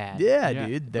of the bad. Yeah, Yeah.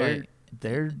 dude, Like-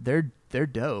 they're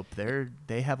dope.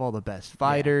 They have all the best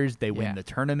fighters. They win Yeah. the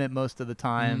tournament most of the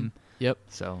time. Yep.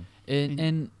 So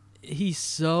And he's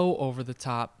so over the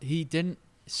top. He didn't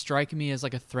strike me as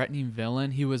like a threatening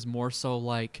villain. He was more so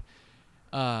like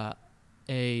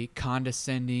a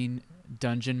condescending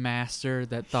dungeon master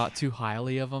that thought too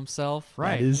highly of himself.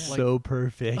 Right. that is Like- so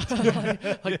perfect.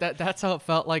 Like that's how it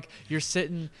felt. Like you're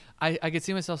sitting. I could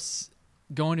see myself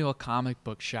going to a comic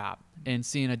book shop and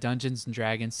seeing a Dungeons and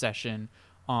Dragons session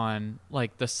on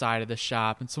like the side of the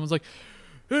shop, and someone's like,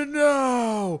 "And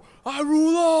now I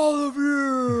rule all of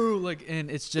you!" Like, and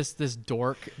it's just this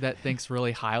dork that thinks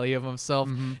really highly of himself.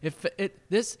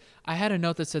 I had a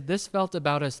note that said this felt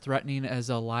about as threatening as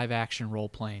a live action role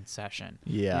playing session.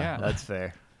 Yeah, Yeah. that's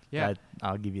fair. Yeah.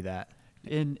 I'll give you that.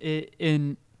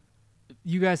 And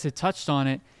you guys had touched on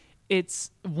it.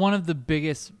 It's one of the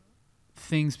biggest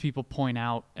things people point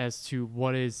out as to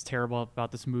what is terrible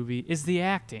about this movie is the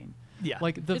acting. Yeah.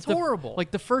 Like It's horrible. Like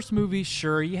the first movie,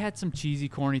 sure, you had some cheesy,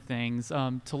 corny things.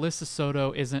 Talisa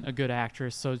Soto isn't a good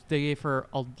actress, so they gave her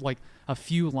a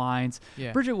few lines.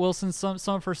 Yeah. Bridget Wilson, some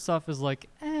of her stuff is like,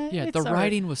 Yeah, it's the all right.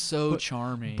 writing was so But-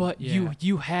 charming. But yeah.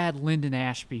 you had Lyndon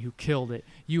Ashby who killed it.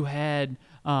 You had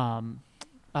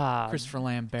Christopher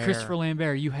Lambert. Christopher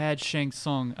Lambert. You had Shang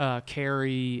Tsung,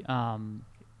 Carrie.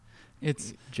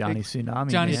 It's Johnny Tsunami.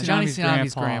 Johnny man. Johnny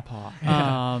Tsunami's Tsunami's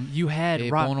grandpa. You had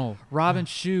Abe Bono. Robin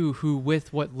Shue, who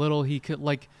with what little he could,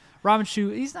 like Robin Shue,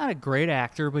 he's not a great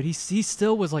actor, but he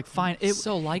still was like fine.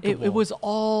 So likable. It was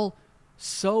all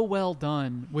so well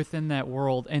done within that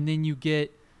world, and then you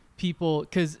get people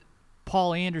because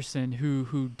Paul Anderson,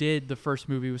 who did the first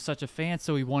movie, was such a fan,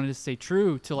 so he wanted to stay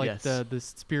true to like Yes. the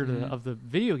spirit of the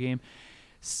video game.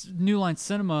 New Line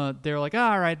Cinema, they're like,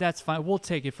 all right, that's fine. We'll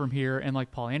take it from here. And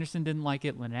like Paul Anderson didn't like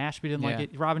it, Lyndon Ashby didn't like Yeah.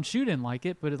 it, Robin Shue didn't like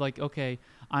it, but it's like, okay,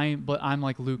 I'm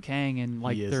like Liu Kang, and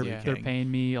like He is they're Liu they're Kang. paying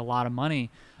me a lot of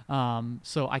money,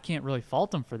 so I can't really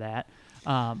fault them for that.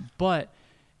 But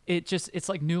it's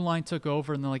like New Line took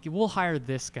over, and they're like, we'll hire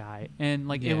this guy, and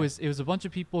like Yeah. it was a bunch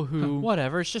of people who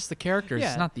Whatever. It's just the characters.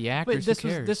 It's not the actors. But Who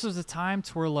cares? this was a time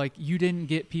to where like you didn't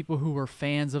get people who were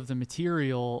fans of the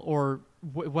material, or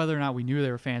whether or not we knew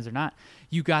they were fans or not.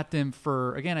 You got them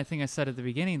for, again, I think I said at the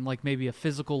beginning, like maybe a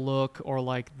physical look or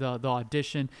like the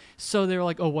audition. So they were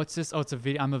like, oh, what's this? Oh, it's a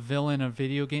video. I'm a villain in a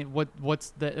video game.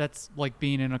 What's that? That's like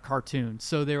being in a cartoon.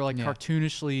 So they were like Yeah.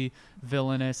 cartoonishly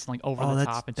villainous, like over the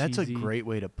top and that's cheesy. a great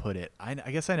way to put it. I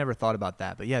guess I never thought about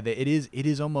that, but yeah, it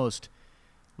is almost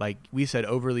like we said,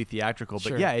 overly theatrical. But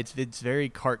Sure. yeah, it's very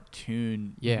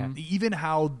cartoon. Yeah. Even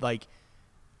how like,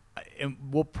 and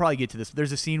we'll probably get to this.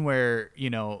 There's a scene where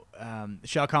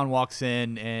Shao Kahn walks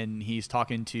in and he's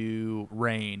talking to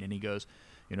Rain, and he goes,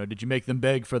 did you make them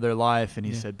beg for their life? And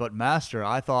he said, but master,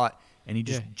 I thought. And he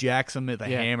just jacks him with a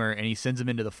hammer, and he sends him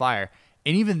into the fire.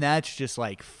 And even that's just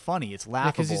like funny. It's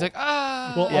laughable. Because he's like,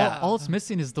 ah. Well, all it's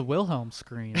missing is the Wilhelm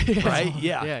scream. right?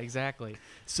 Yeah. Yeah, exactly.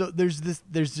 So there's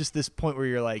just this point where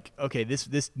you're like, okay,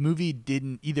 this movie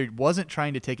wasn't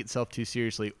trying to take itself too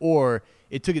seriously, or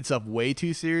it took itself way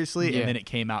too seriously, Yeah. and then it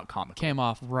came out comical. Came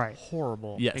off Right.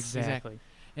 horrible. Yes. Exactly.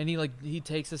 And he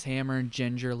takes his hammer and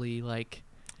gingerly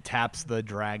Taps the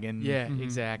dragon. yeah,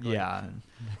 exactly. Yeah.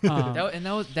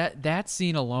 That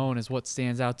scene alone is what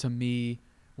stands out to me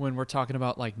when we're talking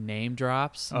about like name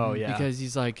drops. Oh, yeah. Because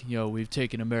he's like, we've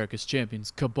taken America's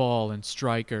champions, Cabal and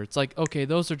Stryker. It's like, okay,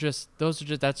 that's just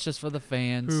for the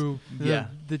fans.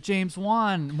 The James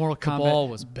Wan Mortal Kombat. Cabal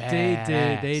was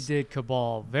They did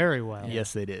Cabal very well.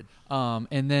 Yes, they did.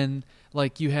 And then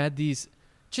like you had these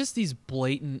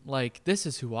blatant like, this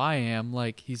is who I am.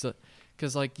 Like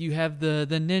because like you have the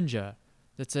ninja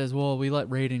that says, well, we let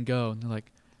Raiden go, and they're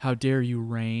like, how dare you,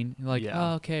 Rain? And like,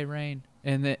 Yeah. oh, okay, Rain.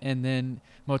 And then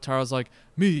Motaro's like,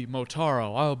 me,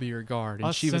 Motaro, I'll be your guard. And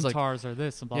Us she was like, centaurs are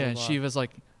this and blah, blah, and blah. Shiva's like,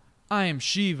 I am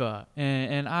Shiva,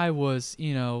 and I was,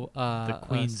 The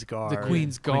Queen's Guard. The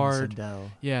Queen's Queen Guard. Sindel.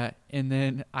 Yeah, and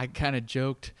then I kind of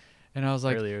joked, and I was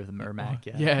like, Earlier with Ermac,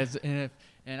 yeah. yeah,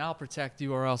 and I'll protect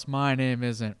you, or else my name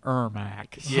isn't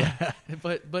Ermac. Yeah.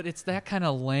 but it's that kind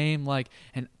of lame, like,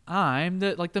 and I'm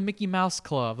the Mickey Mouse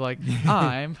Club, like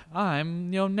I'm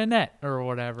Nanette or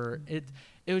whatever.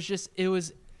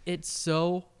 It's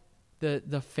so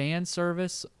the fan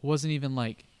service wasn't even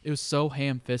like, it was so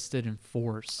ham-fisted and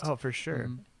forced. Oh, for sure.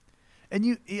 And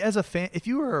you, as a fan, if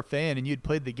you were a fan and you'd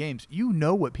played the games, you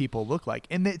know what people look like,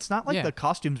 and it's not like Yeah. the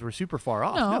costumes were super far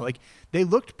off. No. No, like they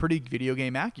looked pretty video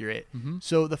game accurate.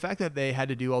 So the fact that they had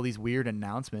to do all these weird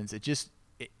announcements, it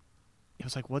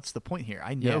was like, what's the point here?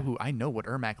 I know what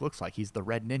Ermac looks like. He's the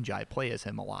red ninja. I play as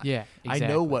him a lot. Yeah, I know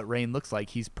exactly. what Rain looks like.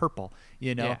 He's purple.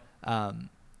 The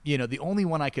only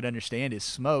one I could understand is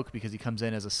Smoke, because he comes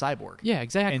in as a cyborg. Yeah,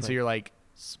 exactly. And so you're like,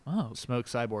 Smoke. Smoke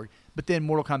cyborg. But then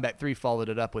Mortal Kombat 3 followed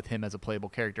it up with him as a playable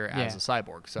character as Yeah. a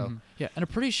cyborg. So Yeah, and I'm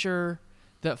pretty sure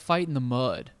that fight in the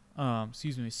mud,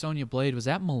 Sonya Blade, was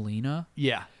that Melina?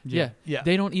 yeah. Yeah.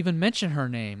 They don't even mention her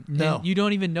name. No. And you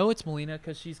don't even know it's Melina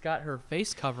because she's got her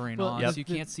face covering Well, on, Yep. so you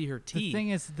can't see her The teeth. thing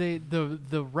is,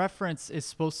 the reference is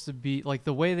supposed to be like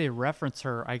the way they reference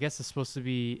her. I guess is supposed to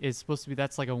be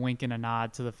that's like a wink and a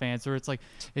nod to the fans, or it's like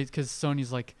because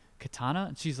Sonya's like Katana,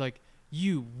 and she's like,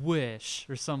 you wish,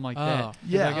 or something like that. Oh.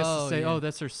 Yeah. I guess Oh, to say, yeah.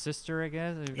 that's her sister. I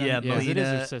guess. Yeah, because it is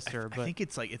her Melina- sister. I But think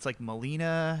it's like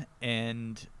Melina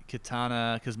and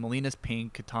Katana, because Melina's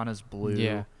pink, Katana's blue.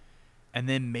 Yeah. And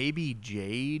then maybe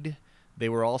Jade. They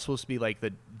were all supposed to be like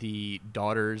the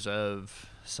daughters of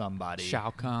somebody.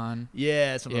 Shao Kahn.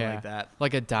 Yeah, something Yeah. like that.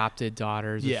 Like adopted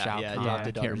daughters Yeah, of Shao yeah, Kahn. adopted I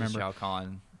can't daughters of remember. Shao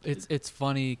Kahn. It's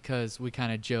funny because we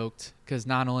kind of joked, because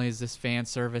not only is this fan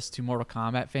service to Mortal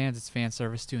Kombat fans, it's fan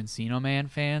service to Encino Man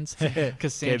fans,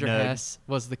 because Sandra Nug. Hess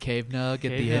was the Cave Nug at the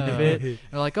Cave end of Nug. it.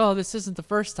 They're like, oh, this isn't the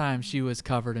first time she was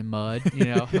covered in mud,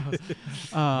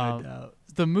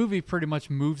 the movie pretty much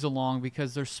moves along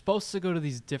because they're supposed to go to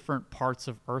these different parts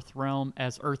of Earthrealm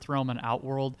as Earthrealm and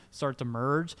Outworld start to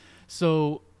merge.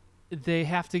 So they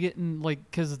have to get in, like,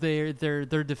 because they're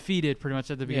defeated pretty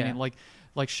much at the beginning. Yeah.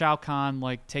 Like Shao Kahn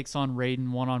takes on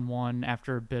Raiden one-on-one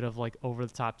after a bit of over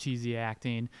the top cheesy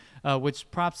acting, which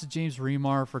props to James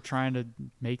Remar for trying to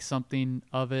make something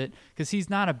of it, because he's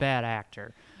not a bad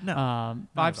actor. No,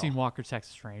 I've at seen all. Walker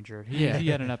Texas Ranger. He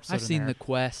had an episode. I've in seen there. The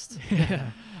Quest.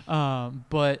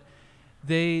 But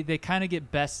they kind of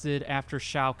get bested after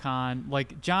Shao Kahn.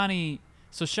 Like Johnny,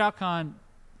 so Shao Kahn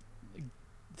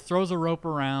throws a rope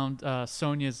around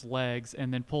Sonya's legs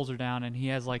and then pulls her down, and he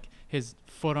has his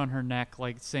foot on her neck,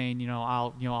 saying,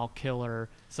 I'll kill her,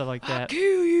 stuff like that. I'll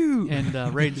kill you. And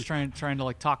Raiden's trying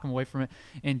to talk him away from it.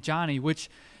 And Johnny, which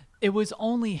it was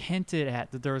only hinted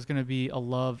at that there was going to be a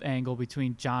love angle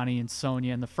between Johnny and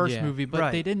Sonya in the first Yeah. movie, but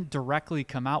Right. they didn't directly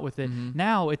come out with it.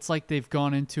 Now it's like they've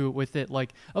gone into it with it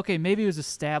okay, maybe it was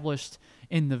established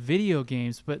in the video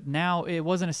games, but now it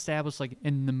wasn't established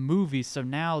in the movie. So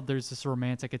now there's this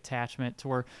romantic attachment to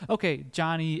where, okay,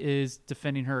 Johnny is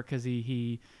defending her because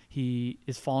he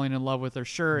is falling in love with her,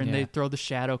 sure, and they Yeah. throw the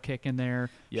shadow kick in there,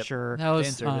 Yep. sure. That was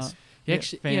Fan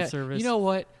service. Fan service. You know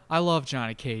what? I love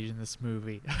Johnny Cage in this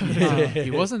movie. He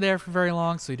wasn't there for very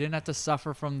long, so he didn't have to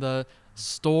suffer from the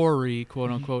story, quote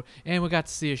unquote. And we got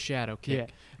to see a shadow kick.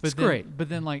 Yeah, It's then, great. But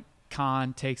then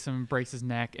Khan takes him and breaks his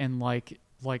neck, and like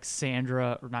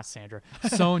Sandra, or not Sandra,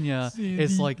 Sonya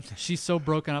is like, she's so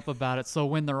broken up about it. So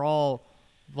when they're all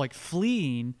like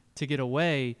fleeing to get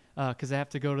away, because they have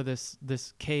to go to this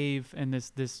cave and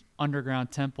this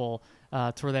underground temple,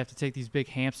 to where they have to take these big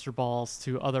hamster balls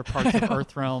to other parts of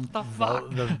Earthrealm.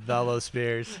 The Velo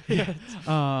Spears.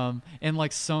 And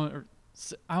like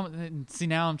see,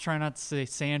 now I'm trying not to say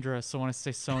Sandra, so when I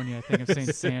say Sonya, I think I'm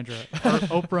saying Sandra.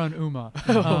 Or Oprah and Uma.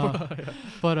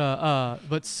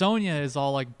 But Sonya is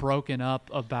all like broken up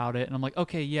about it, and I'm like,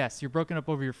 okay, yes, you're broken up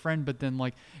over your friend, but then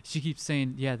like she keeps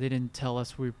saying, yeah, they didn't tell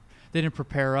us, they didn't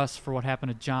prepare us for what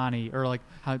happened to Johnny, or like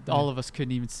how all of us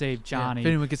couldn't even save Johnny. If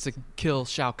anyone gets to kill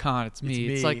Shao Kahn, it's me.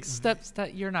 It's like steps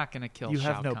that you're not going to kill You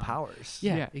Shao have no Kahn. powers.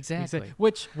 Yeah, exactly.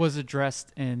 Which was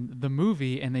addressed in the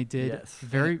movie, and they did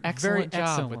very excellent job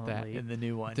excellently with that. In the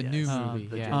new one. The new yes. movie,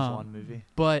 The yeah. James Wan movie.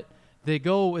 But they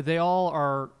all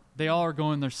are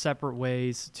going their separate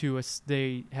ways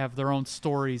they have their own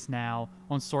stories now,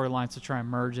 own storylines to try and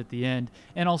merge at the end,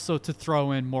 and also to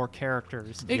throw in more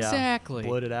characters. Exactly.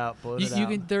 Bloat it out.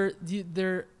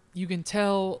 You can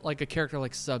tell like a character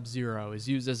like Sub-Zero is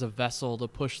used as a vessel to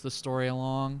push the story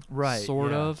along. Right,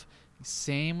 Sort yeah. of.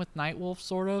 Same with Nightwolf,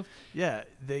 sort of. Yeah,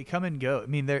 they come and go. I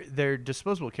mean, they're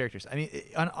disposable characters. I mean,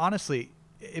 honestly,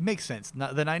 it makes sense. The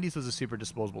 90s was a super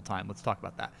disposable time. Let's talk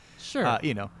about that. Sure.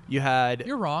 You had...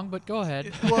 You're wrong, but go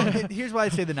ahead. Well, here's why I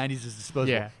say the 90s is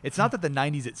disposable. Yeah. It's not that the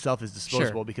 90s itself is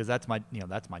disposable, Sure. because that's my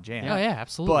jam. Oh, yeah,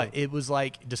 absolutely. But it was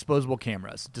like disposable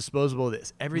cameras, disposable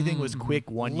this. Everything was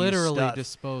quick, one Literally stuff.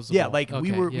 disposable. Yeah, like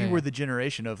we Okay, were the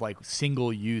generation of like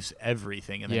single use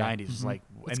everything in the Yeah. 90s. It was like,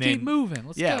 Let's and keep then, moving.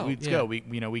 Let's yeah, go. let's go.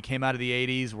 We came out of the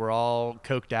 80s. We're all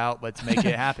coked out. Let's make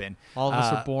it happen. All of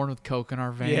us are born with coke in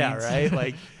our veins. Yeah, right.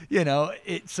 Like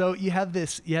so you have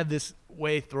this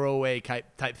way throwaway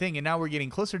type thing, and now we're getting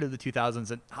closer to the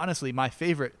 2000s. And honestly, my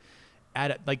favorite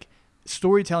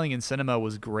storytelling in cinema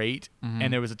was great,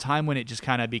 and there was a time when it just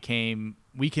kind of became,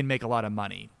 we can make a lot of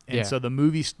money, and so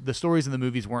the stories in the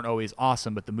movies weren't always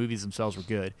awesome, but the movies themselves were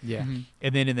good. Yeah.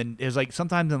 And then it was like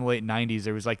sometimes in the late 90s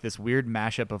there was like this weird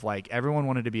mashup of like everyone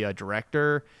wanted to be a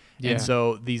director, Yeah. and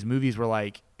so these movies were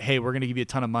like, hey, we're going to give you a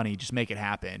ton of money, just make it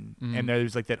happen. And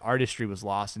there's like that artistry was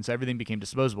lost, and so everything became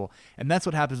disposable. And that's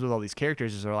what happens with all these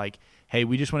characters, is they're like, hey,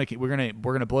 we just want to we're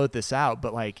going to bloat this out,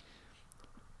 but like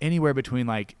anywhere between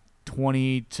like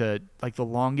 20 to like the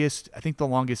longest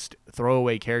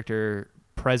throwaway character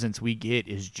presence we get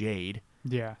is Jade.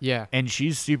 Yeah. Yeah. And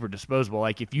she's super disposable.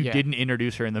 Like if you Yeah. didn't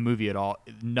introduce her in the movie at all,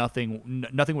 nothing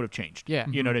would have changed. Yeah.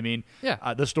 You know what I mean?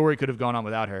 Yeah. The story could have gone on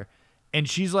without her. And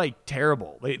she's like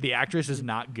terrible. Like, the actress is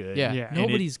not good. Yeah. Yeah. And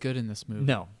Nobody's good in this movie.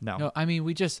 No. No, I mean,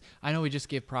 I know we just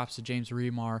gave props to James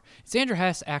Remar. Sandra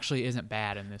Hess actually isn't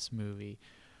bad in this movie.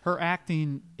 Her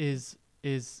acting is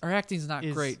Her acting's not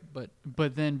is- great, but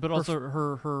also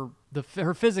her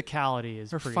physicality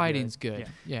is her pretty fighting's good. good.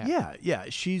 Yeah. Yeah.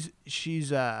 She's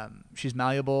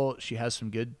malleable. She has some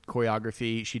good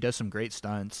choreography. She does some great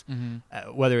stunts.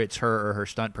 Whether it's her or her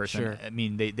stunt person, Sure. I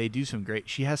mean, they do some great.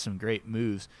 She has some great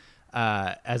moves,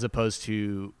 as opposed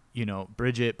to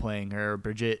Bridget playing her.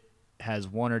 Bridget has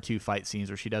one or two fight scenes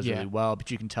where she does Yeah. really well, but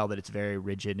you can tell that it's very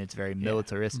rigid and it's very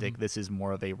militaristic. This is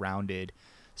more of a rounded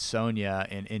Sonya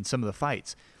in some of the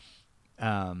fights.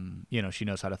 She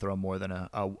knows how to throw more than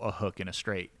a hook in a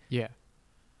straight. Yeah.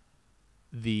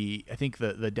 I think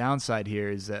the downside here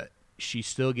is that she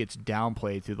still gets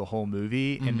downplayed through the whole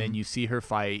movie, and then you see her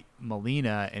fight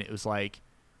Melina, and it was like,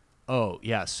 oh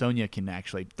yeah, Sonya can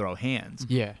actually throw hands.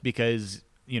 Yeah. Because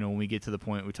when we get to the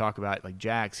point we talk about like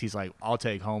Jax, he's like, I'll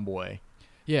take homeboy,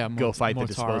 Yeah. go fight the Motaro,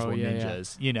 disposable yeah,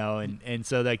 ninjas, and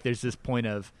so like there's this point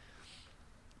of,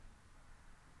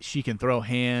 she can throw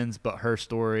hands, but her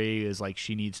story is like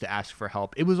she needs to ask for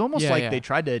help. It was almost like they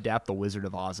tried to adapt the Wizard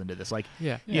of Oz into this. Like,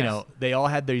 they all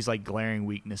had these like glaring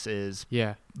weaknesses.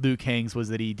 Yeah. Liu Kang's was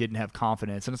that he didn't have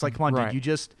confidence, and it's like, come on, Right. dude,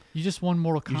 you just won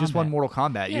Mortal Kombat. Mortal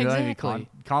Kombat. Yeah, you don't exactly. have any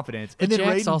confidence. But And then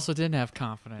Jax Raiden, also didn't have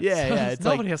confidence. yeah, it's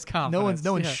nobody like, has confidence.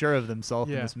 No one's Yeah. sure of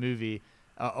themselves in Yeah. this movie,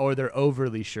 or they're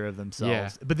overly sure of themselves.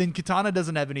 Yeah. But then Katana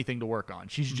doesn't have anything to work on.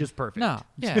 She's just perfect. No.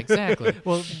 Yeah. Exactly.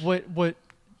 Well, what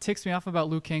ticks me off about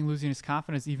Liu Kang losing his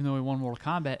confidence, even though he won Mortal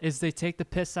Kombat, is they take the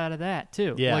piss out of that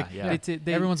too. Yeah, like, yeah. They,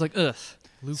 Everyone's like, ugh.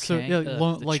 Luke Kang, the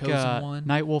chosen one.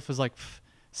 Nightwolf is like,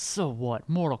 so what?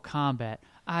 Mortal Kombat.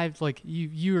 I've like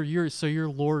you're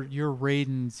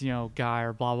Raiden's guy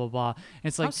or blah blah blah. And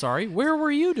it's like, I'm sorry. Where were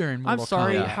you during Mortal I'm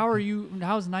sorry. Kombat?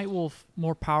 How's Nightwolf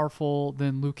more powerful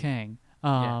than Liu Kang?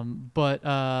 But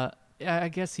I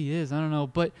guess he is. I don't know.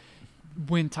 But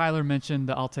when Tyler mentioned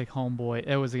the I'll take homeboy,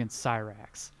 it was against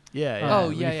Cyrax. Oh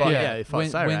yeah, they fought when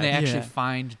Cyrax. they actually Yeah.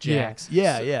 find Jax.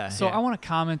 Yeah. So I want to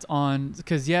comment on,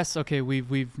 because yes, okay,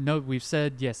 we've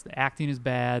said yes, the acting is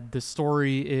bad. The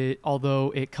story,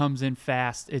 although it comes in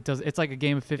fast, it's like a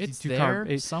game of 52 It's there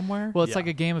card somewhere. Well, it's Yeah. like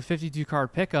a game of 52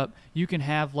 card pickup. You can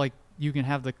have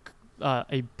the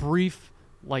a brief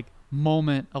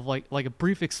moment of like a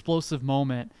brief explosive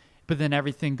moment, but then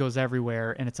everything goes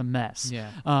everywhere and it's a mess.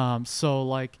 Yeah. So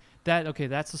like that. Okay,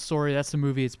 that's the story. That's the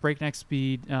movie. It's breakneck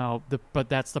speed. But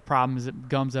that's the problem, is it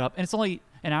gums it up, and it's only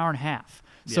an hour and a half.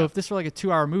 So Yeah. if this were like a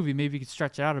 2-hour movie, maybe you could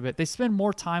stretch it out a bit. They spend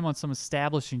more time on some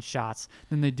establishing shots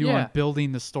than they do Yeah. on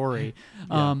building the story.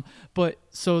 But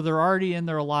so they're already in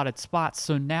their allotted spots.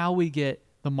 So now we get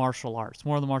the martial arts,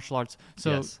 more of the martial arts.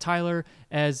 So Yes. Tyler,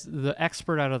 as the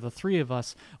expert out of the three of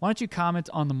us, why don't you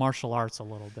comment on the martial arts a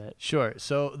little bit? Sure.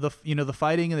 So the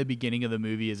fighting in the beginning of the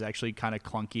movie is actually kind of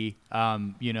clunky.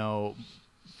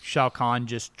 Shao Kahn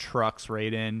just trucks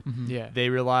right in. Yeah. They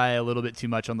rely a little bit too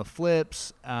much on the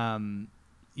flips.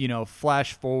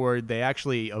 Flash forward, they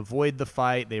actually avoid the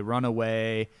fight. They run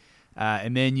away.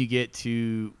 And then you get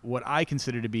to what I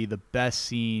consider to be the best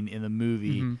scene in the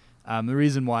movie. The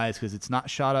reason why is because it's not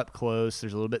shot up close.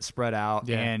 There's a little bit spread out,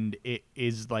 Yeah. and it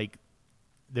is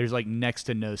there's next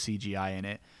to no CGI in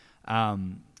it.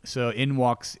 So in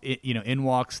walks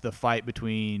the fight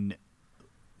between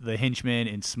the henchman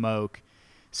and Smoke.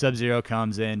 Sub-Zero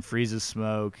comes in, freezes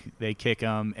Smoke, they kick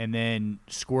him, and then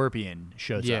Scorpion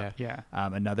shows up. Yeah.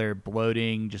 Another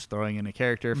bloating, just throwing in a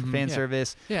character for fan Yeah.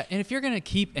 service. Yeah, and if you're gonna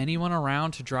keep anyone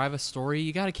around to drive a story,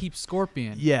 you got to keep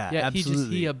Scorpion. Yeah, He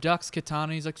absolutely. abducts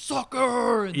Katana. He's like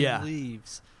sucker, and Yeah. then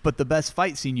leaves. But the best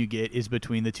fight scene you get is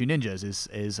between the two ninjas.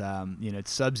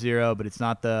 It's Sub-Zero, but it's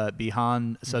not the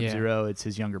Bihan Sub-Zero. It's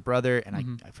his younger brother, and I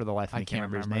for the life of me can't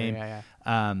remember his name.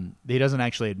 Yeah. He doesn't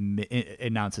actually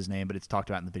announce his name, but it's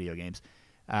talked about in the video games.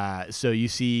 So you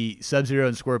see Sub-Zero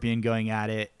and Scorpion going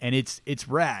at it, and it's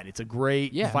rad. It's a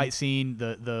great fight scene.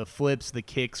 The flips, the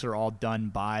kicks are all done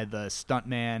by the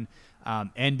stuntman,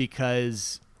 and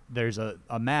because there's a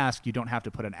mask, you don't have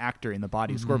to put an actor in the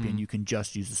body of Scorpion. You can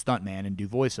just use the stuntman and do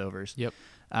voiceovers. Yep.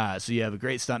 So you have a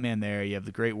great stuntman there. You have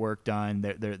the great work done.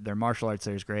 Their martial arts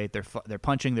there is great. They're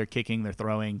punching, they're kicking, they're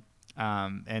throwing,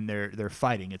 and they're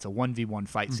fighting. It's a 1v1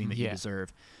 fight scene that you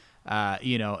deserve.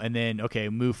 And then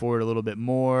move forward a little bit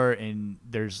more, and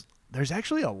there's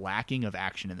actually a lacking of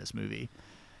action in this movie.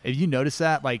 If you notice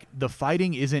that, the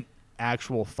fighting isn't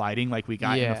actual fighting like we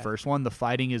got in the first one. The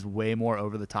fighting is way more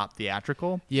over the top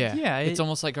theatrical. Yeah. Yeah, It's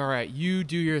almost like, all right, you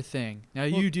do your thing. Now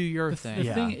you do your The thing.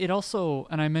 thing, it also,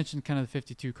 and I mentioned kind of the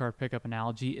 52 card pickup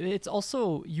analogy. It's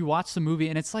also, you watch the movie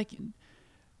and it's like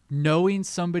knowing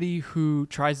somebody who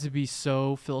tries to be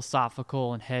so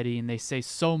philosophical and heady, and they say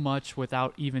so much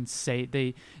without even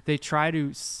they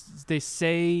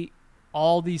say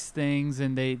all these things,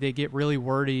 and they get really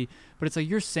wordy, but it's like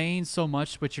you're saying so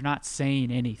much but you're not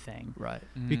saying anything, Right.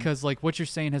 because what you're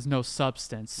saying has no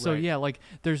substance. So Right.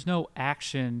 there's no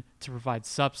action to provide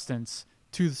substance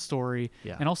to the story.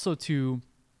 Yeah. And also to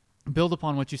build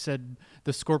upon what you said,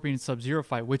 the Scorpion and Sub-Zero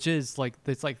fight, which is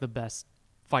it's the best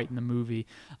fight in the movie.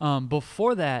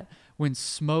 Before that, when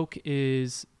Smoke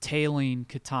is tailing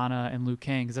Katana and Liu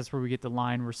Kang, because that's where we get the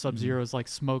line where Sub-Zero is like,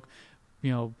 Smoke,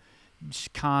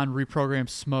 Khan reprogrammed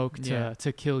Smoke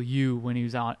to kill you when he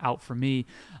was out for me.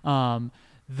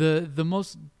 The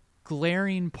most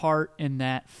glaring part in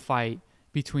that fight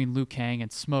between Liu Kang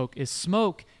and Smoke is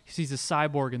Smoke, he's a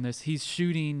cyborg in this, he's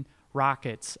shooting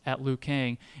rockets at Liu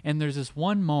Kang, and there's this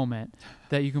one moment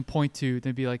that you can point to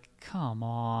and be like, come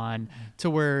on, to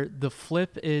where the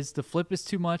flip is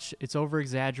too much, it's over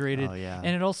exaggerated. Oh, yeah.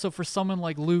 And it also, for someone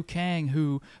like Liu Kang,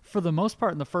 who for the most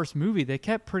part in the first movie they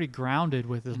kept pretty grounded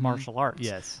with his martial arts.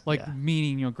 Yes,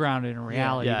 meaning grounded in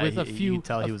reality. Yeah, with you can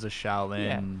tell he was a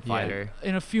Shaolin fighter.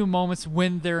 In a few moments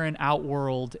when they're in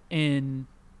Outworld in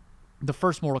the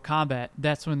first Mortal Kombat,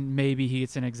 that's when maybe he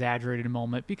gets an exaggerated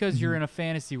moment because you're in a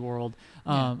fantasy world.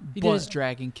 He did his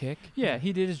dragon kick. Yeah,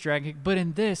 he did his dragon kick. But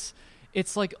in this,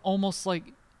 it's almost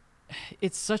like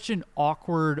it's such an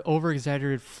awkward,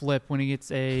 over-exaggerated flip when he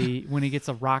gets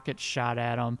a rocket shot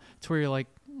at him, to where you're like,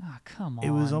 come on.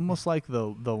 It was almost like the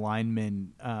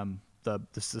lineman, the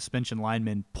suspension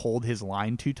lineman pulled his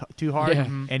line too hard, Yeah.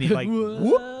 and he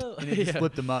whoop, and it just Yeah.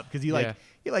 flipped him up because he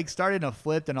started in a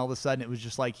flip, and all of a sudden it was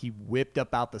just like he whipped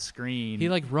up out the screen. He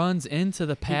runs into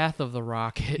the path of the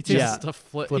rocket Yeah. just to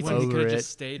flip when he over could have it.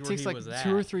 just stayed It where takes he was at.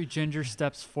 2 or 3 ginger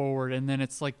steps forward, and then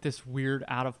it's like this weird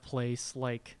out of place,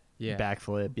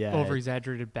 backflip, over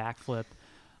exaggerated backflip.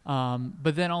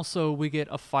 But then also we get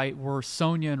a fight where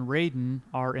Sonya and Raiden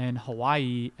are in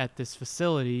Hawaii at this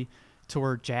facility, to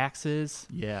where Jax is.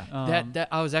 Yeah. That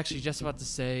I was actually just about to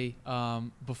say,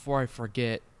 before I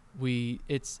forget, we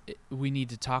need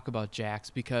to talk about Jax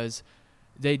because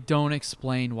they don't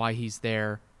explain why he's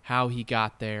there, how he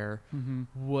got there,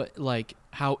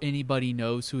 how anybody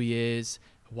knows who he is,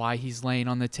 why he's laying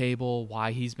on the table,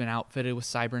 why he's been outfitted with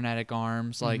cybernetic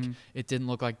arms. Like, it didn't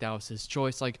look like that was his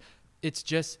choice. Like, it's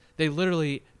just, they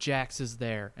literally, Jax is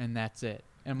there, and that's it.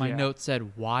 And my note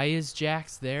said, why is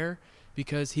Jax there?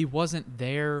 Because he wasn't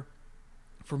there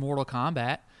for Mortal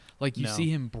Kombat. Like, you see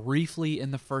him briefly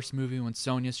in the first movie when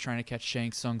Sonya's trying to catch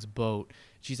Shang Tsung's boat.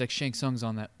 She's like, Shang Tsung's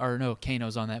on that, or no,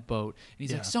 Kano's on that boat. And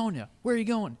he's like, Sonya, where are you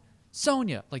going?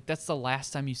 Sonya. Like, that's the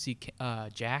last time you see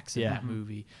Jax in that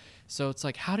movie. So it's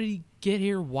like, how did he get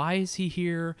here? Why is he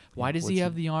here? Why does he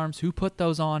have the arms? Who put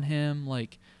those on him?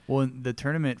 Like, well, the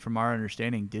tournament, from our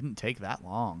understanding, didn't take that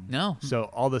long. No. So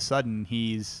all of a sudden,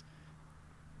 he's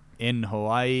in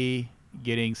Hawaii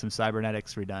getting some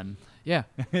cybernetics redone. yeah.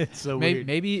 It's so weird.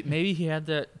 Maybe he had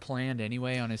that planned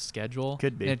anyway on his schedule.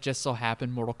 Could be. And it just so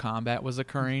happened Mortal Kombat was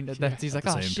occurring. He's like, the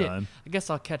oh, same shit. time. I guess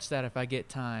I'll catch that if I get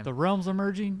time. The realms are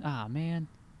merging. Ah, man.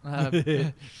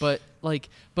 But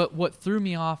what threw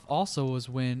me off also was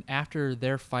when after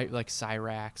their fight, like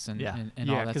Cyrax and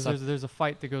all that because stuff. there's a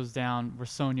fight that goes down where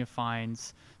Sonya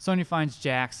finds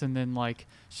Jax, and then like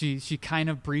she kind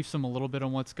of briefs him a little bit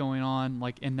on what's going on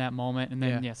like in that moment, and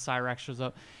then Cyrax shows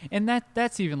up, and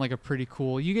that's even like a pretty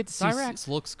cool. You get to see Cyrax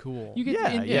looks cool. You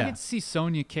get to see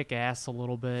Sonya kick ass a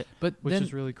little bit, which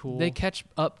is really cool. They catch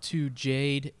up to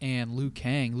Jade and Liu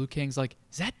Kang. Liu Kang's like,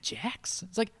 "Is that Jax?"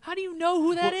 It's like, how do you know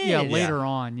who that is? Yeah, later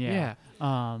on,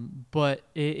 but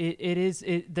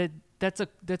that's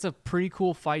a pretty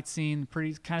cool fight scene.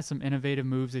 Pretty kind of some innovative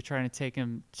moves. They're trying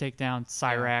to take down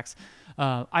Cyrax.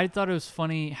 I thought it was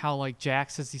funny how like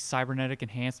Jax has these cybernetic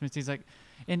enhancements. He's like,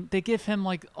 and they give him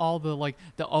like all the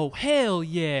oh hell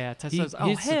yeah. Says,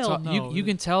 oh hell no. You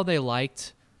can tell they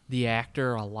liked the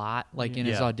actor a lot. Like in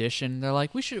his audition, they're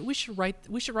like, we should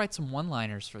write some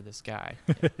one-liners for this guy.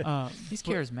 He's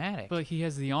charismatic. But he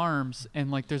has the arms, and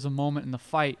like there's a moment in the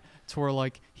fight to where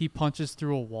like he punches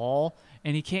through a wall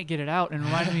and he can't get it out, and it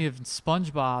reminded me of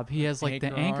SpongeBob. He has like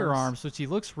the anchor arms, which he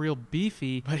looks real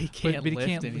beefy, but he can't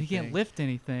lift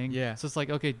anything. Yeah. So it's like,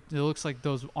 okay, it looks like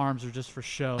those arms are just for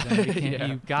show.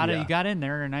 Then you got in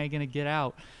there, and now you're gonna get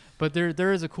out. But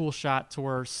there is a cool shot to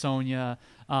where Sonya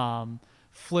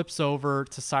flips over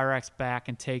to Cyrax's back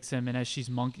and takes him, and as she's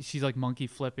like monkey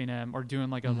flipping him or doing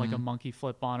like a monkey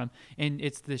flip on him, and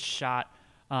it's this shot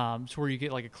to where you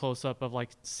get like a close up of like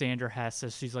Sandra Hess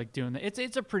as she's like doing that.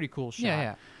 It's a pretty cool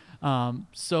shot.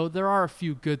 So there are a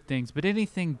few good things, but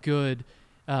anything good,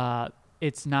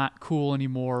 it's not cool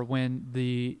anymore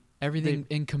when everything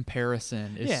in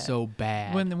comparison is so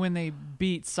bad. When they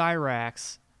beat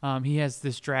Cyrax. He has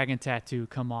this dragon tattoo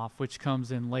come off, which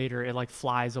comes in later. It like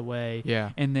flies away.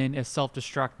 Yeah. And then a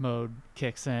self-destruct mode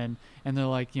kicks in, and they're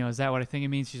like, is that what I think it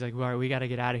means? She's like, well, all right, we got to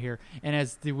get out of here. And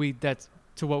that's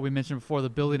to what we mentioned before, the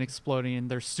building exploding,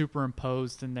 and they're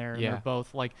superimposed in there. And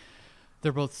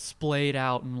they're both splayed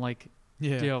out and like,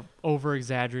 over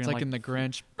exaggerating. It's like in the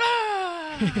Grinch.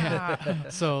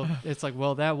 So it's like,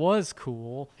 well, that was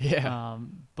cool. Yeah.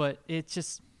 But it's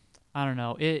just, I don't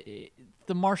know.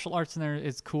 The martial arts in there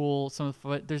is cool,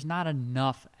 but there's not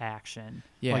enough action,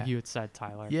 like you had said,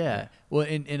 Tyler. Yeah. Well,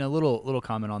 in a little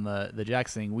comment on the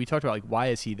Jax thing, we talked about like why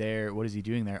is he there? What is he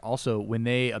doing there? Also, when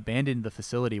they abandoned the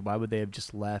facility, why would they have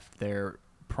just left their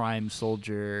prime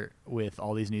soldier with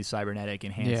all these new cybernetic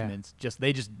enhancements?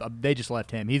 They just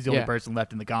left him. He's the only person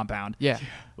left in the compound. Yeah.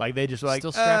 Like they just like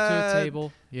still strapped to a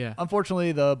table. Yeah.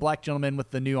 Unfortunately, the black gentleman with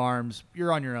the new arms,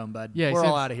 you're on your own, bud. Yeah, we're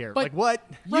all out of here. Like what?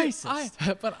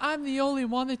 Racist. But I'm the only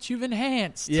one that you've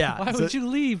enhanced. Yeah. Why would you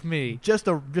leave me? Just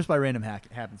by random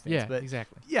happenstance. Yeah, but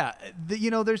exactly. Yeah,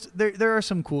 there are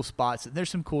some cool spots. There's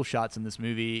some cool shots in this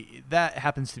movie. That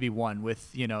happens to be one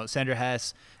with Sandra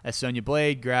Hess as Sonya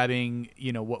Blade grabbing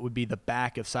what would be the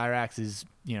back of Cyrax's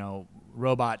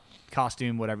robot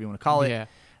costume, whatever you want to call it. Yeah.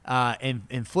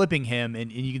 And flipping him,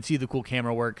 and you can see the cool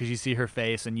camera work because you see her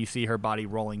face and you see her body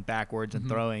rolling backwards and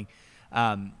throwing.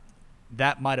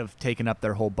 That might have taken up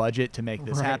their whole budget to make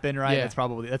this happen, right? Yeah.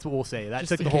 That's what we'll say. That Just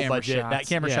took the the whole camera budget. shots. That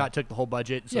camera shot took the whole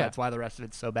budget, so that's why the rest of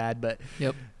it's so bad. But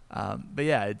but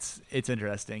yeah, it's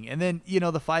interesting. And then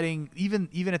the fighting,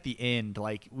 even at the end,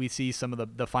 like we see some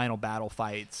of the final battle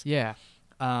fights. Yeah.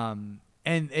 And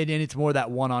it's more that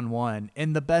one-on-one,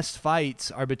 and the best fights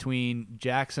are between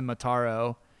Jax and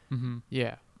Mataro.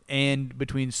 Yeah. And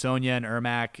between Sonya and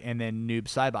Ermac, and then Noob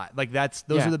Saibot. Like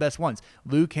those are the best ones.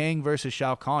 Liu Kang versus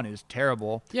Shao Kahn is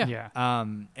terrible. Yeah.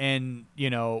 And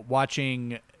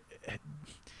watching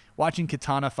watching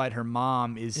Katana fight her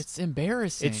mom It's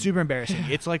embarrassing. It's super embarrassing.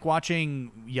 It's like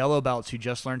watching yellow belts who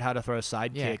just learned how to throw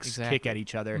side kicks exactly. kick at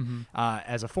each other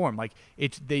as a form. Like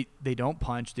they don't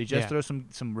punch. They just throw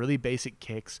some really basic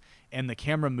kicks, and the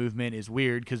camera movement is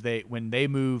weird because when they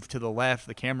move to the left,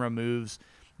 the camera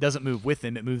doesn't move with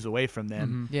them. It moves away from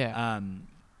them.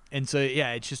 And so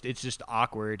it's just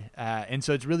awkward. And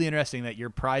so it's really interesting that your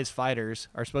prize fighters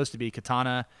are supposed to be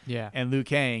Katana and Liu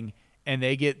Kang, and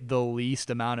they get the least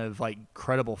amount of like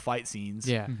credible fight scenes.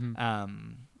 And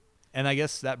I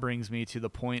guess that brings me to the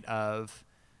point of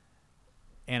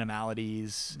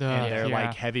animalities and their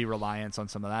like heavy reliance on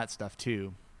some of that stuff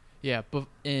too. But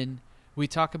we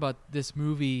talk about this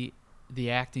movie,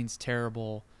 the acting's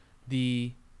terrible.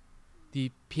 The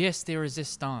pièce de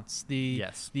résistance,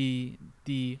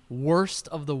 the worst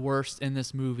of the worst in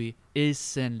this movie is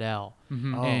Sindel.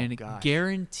 And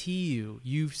guarantee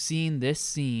you've seen this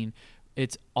scene.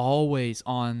 It's always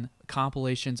on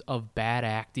compilations of bad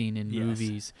acting in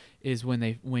movies. Is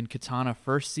when Katana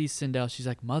first sees Sindel, she's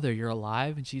like, "Mother, you're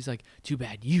alive," and she's like, "Too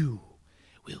bad, you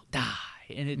will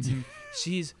die." And it's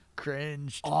she's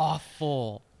cringed,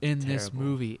 awful in this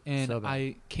movie, and so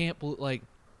I can't believe like.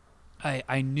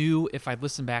 I knew if I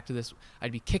listened back to this,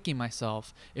 I'd be kicking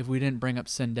myself if we didn't bring up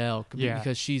Sindel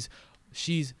because she's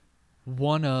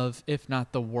one of, if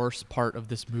not the worst part of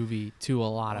this movie to a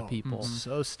lot of people.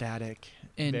 So static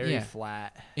and very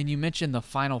flat. And you mentioned the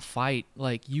final fight,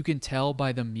 like you can tell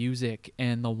by the music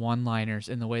and the one-liners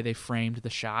and the way they framed the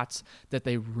shots that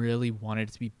they really wanted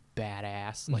it to be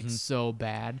badass, like so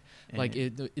bad. Like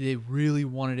they really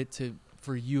wanted it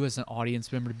for you as an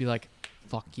audience member to be like,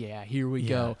 fuck yeah, here we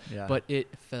go. But it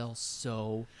fell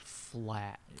so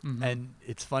flat. And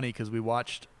it's funny because we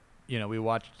rewatched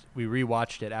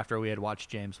it after we had watched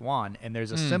James Wan, and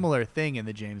there's a similar thing in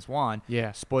the James Wan.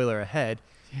 Spoiler ahead.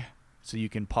 So you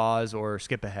can pause or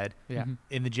skip ahead.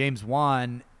 In the James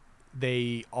Wan,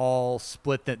 they all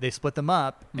split them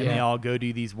up, and they all go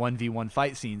do these 1v1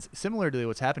 fight scenes, similar to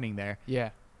what's happening there.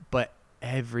 But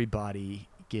everybody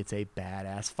gets a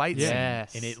badass fight scene,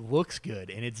 and it looks good,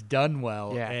 and it's done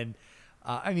well. And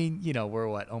I mean,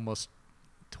 we're almost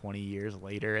 20 years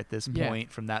later at this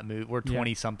point from that movie. We're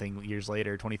 20 something years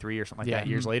later, 23 or something like that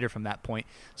years later from that point.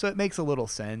 So it makes a little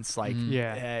sense. Like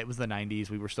it was the 90s.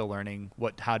 We were still learning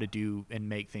how to do and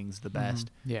make things the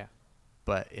best.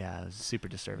 But it was super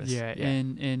disservice.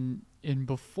 And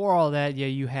before all that,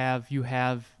 you have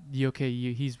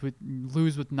he's with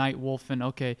Lou's with Nightwolf, and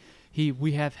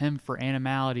we have him for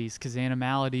Animalities because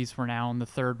Animalities were now in the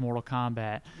third Mortal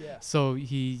Kombat. So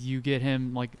you get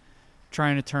him like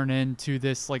trying to turn into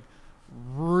this like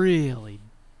really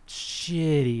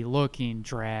shitty looking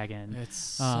dragon. It's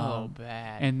so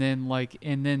bad. And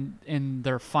then in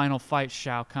their final fight,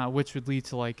 Shao Kahn, which would lead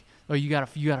to like, oh, you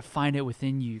gotta find it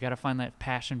within you. You gotta find that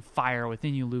passion fire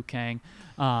within you, Liu Kang,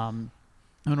 in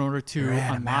order to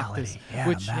unlock this.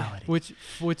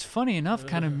 Which funny enough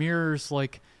kind of mirrors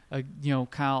like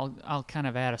Kyle. I'll kind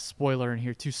of add a spoiler in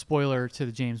here too. Spoiler to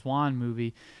the James Wan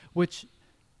movie, which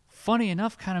funny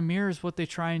enough kind of mirrors what they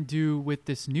try and do with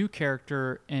this new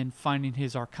character and finding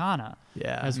his arcana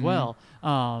as well.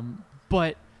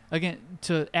 But again,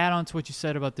 to add on to what you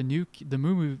said about the new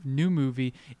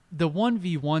movie, the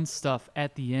 1v1 stuff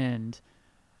at the end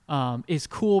is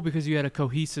cool because you had a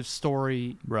cohesive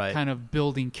story kind of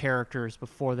building characters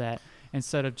before that,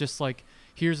 instead of just like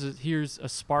here's a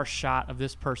sparse shot of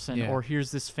this person or here's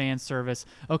this fan service.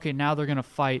 Okay, now they're gonna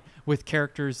fight with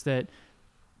characters that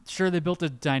sure they built a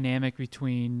dynamic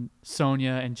between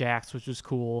Sonya and Jax, which was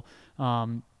cool.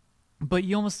 But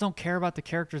you almost don't care about the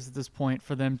characters at this point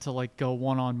for them to like go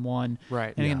one-on-one.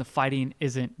 And again, the fighting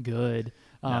isn't good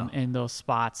in those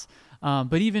spots.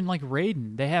 But even like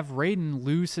Raiden, they have Raiden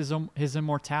lose his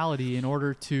immortality in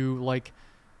order to like,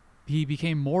 he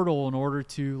became mortal in order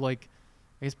to like,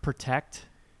 I guess protect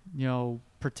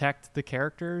the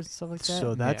characters and stuff like that.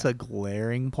 So that's a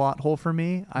glaring plot hole for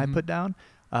me. I put down.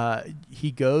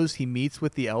 He meets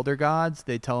with the Elder Gods.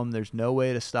 They tell him there's no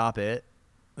way to stop it.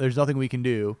 There's nothing we can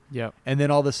do. And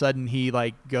then all of a sudden he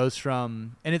like goes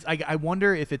from, and it's I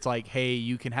wonder if it's like, hey,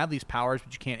 you can have these powers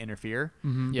but you can't interfere.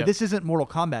 But this isn't Mortal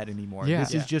Kombat anymore.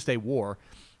 This is just a war.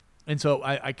 And so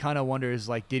I kind of wonder, is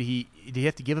like, did he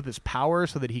have to give up his power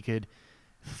so that he could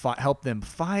help them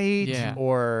fight,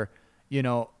 or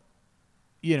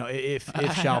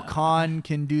if Shao Kahn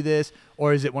can do this,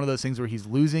 or is it one of those things where he's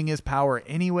losing his power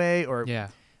anyway, or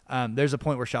there's a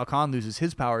point where Shao Kahn loses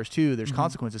his powers too. There's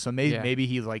consequences. So maybe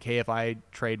he's like, hey, if I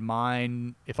give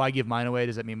mine away,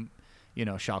 does that mean,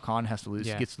 Shao Kahn gets to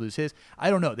lose his?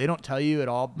 I don't know. They don't tell you at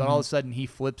all. But all of a sudden he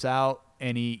flips out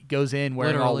and he goes in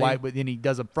wearing all Literally. white, but then he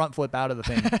does a front flip out of the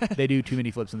thing. They do too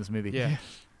many flips in this movie. Yeah.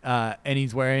 And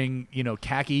he's wearing,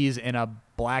 khakis and a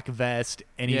black vest,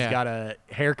 and he's Yeah. got a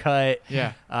haircut.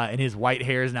 Yeah. And his white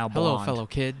hair is now Hello, blonde. fellow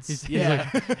kids. He's Yeah.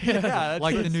 Yeah.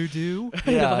 like the new do.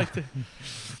 Yeah.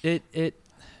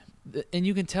 And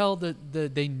you can tell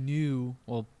that they knew.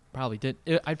 Well, probably did.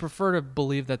 I prefer to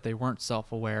believe that they weren't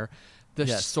self-aware. The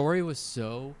Yes. story was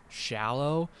so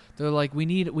shallow. They're like, we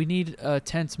need a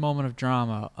tense moment of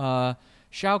drama.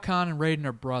 Shao Kahn and Raiden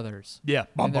are brothers. Yeah.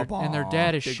 And their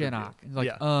dad is Big Shinnok. reveal. Like,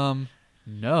 Yeah.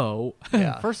 no.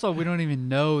 Yeah. First of all, we don't even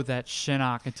know that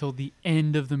Shinnok until the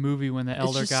end of the movie when the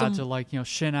elder just gods some- are like,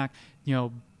 Shinnok,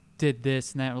 did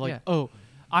this and that. We're like, Yeah. oh,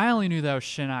 I only knew that was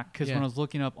Shinnok because Yeah. when I was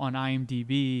looking up on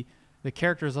IMDb, the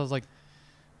characters, I was like,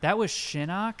 that was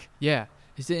Shinnok? Yeah.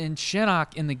 And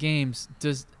Shinnok in the games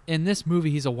in this movie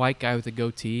he's a white guy with a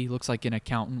goatee, looks like an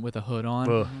accountant with a hood on.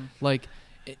 Ugh. Like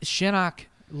Shinnok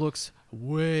looks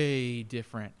way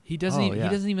different. He doesn't Oh, yeah. he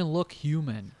doesn't even look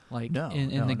human like No, in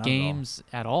no, the not at all. games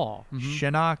at all.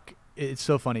 Shinnok, it's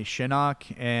so funny.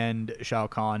 Shinnok and Shao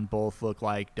Kahn both look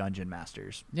like dungeon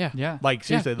masters. Yeah. Yeah. Like,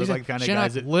 seriously, Yeah, they look like the kind of Shinnok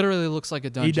guys that literally looks like a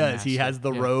dungeon he does. master. He has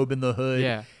the Yeah. robe and the hood.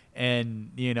 Yeah.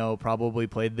 And probably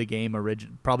played the game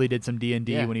probably did some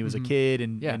D&D Yeah. when he was a kid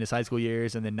and Yeah. in his high school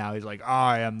years, and then now he's like,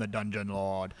 I am the dungeon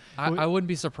lord. I wouldn't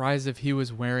be surprised if he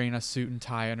was wearing a suit and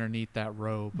tie underneath that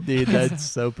robe. Dude, that's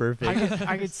so perfect.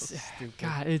 I could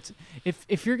God, it's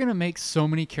if you're gonna make so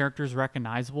many characters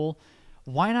recognizable,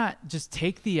 why not just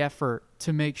take the effort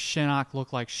to make Shinnok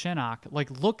look like Shinnok? Like,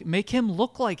 make him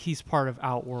look like he's part of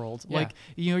Outworld. Yeah. Like,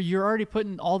 you're already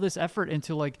putting all this effort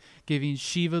into like giving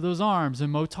Shiva those arms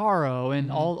and Motaro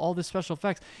and all the special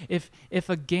effects. If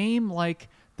a game like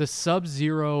the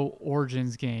Sub-Zero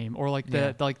Origins game or like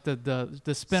the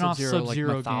spin-off Sub-Zero, like, Sub-Zero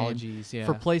game mythologies, yeah.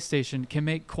 for PlayStation can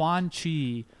make Quan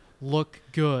Chi look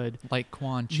good, Like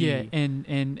Quan Chi. yeah,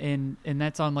 and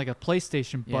that's on like a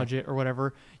PlayStation Yeah. budget or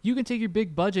whatever. You can take your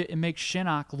big budget and make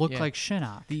Shinnok look Yeah. like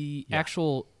Shinnok. The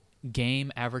actual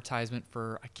game advertisement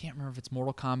for, I can't remember if it's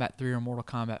Mortal Kombat 3 or Mortal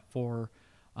Kombat 4,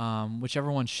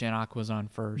 whichever one Shinnok was on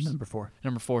first. Number 4.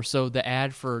 Number 4. So the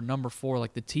ad for number 4,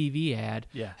 like the TV ad,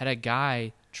 Yeah. had a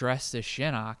guy dressed as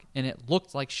Shinnok, and it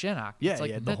looked like Shinnok. Yeah, it's like,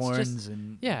 yeah, the that's horns just,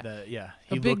 and yeah.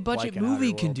 he a big looked budget like an movie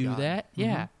Outer can World do god. that. Yeah,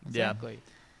 Yeah. exactly.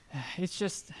 It's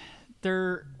just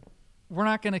we're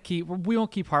not gonna we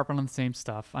won't keep harping on the same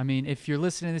stuff. I mean, if you're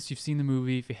listening to this, you've seen the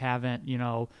movie. If you haven't,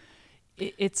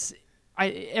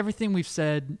 everything we've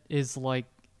said is like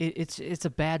it's a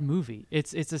bad movie.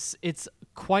 It's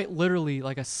quite literally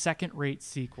like a second-rate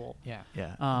sequel. Yeah.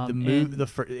 Yeah. And-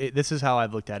 This is how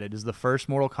I've looked at it. Is the first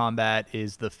Mortal Kombat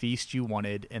is the feast you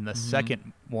wanted, and the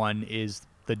second one is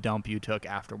the dump you took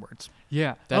afterwards.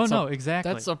 Yeah. That's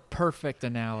exactly. That's a perfect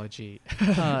analogy.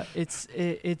 It's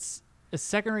a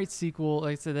second-rate sequel.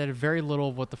 Like I said, that had very little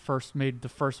of what made the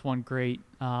first one great.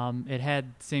 It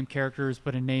had the same characters,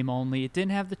 but in name only. It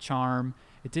didn't have the charm.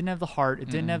 It didn't have the heart. It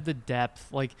didn't have the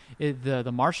depth. Like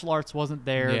the martial arts wasn't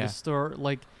there. Yeah. The story,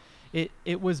 like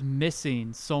it was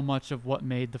missing so much of what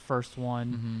made the first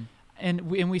one. And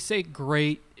we say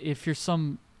great if you're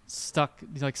some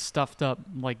stuffed up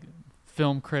like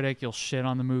film critic, you'll shit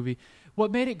on the movie. What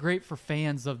made it great for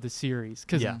fans of the series?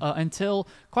 Because Yeah. until,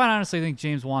 quite honestly, I think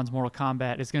James Wan's Mortal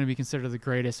Kombat is going to be considered the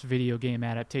greatest video game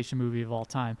adaptation movie of all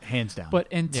time. Hands down.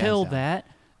 But until Hands down. that,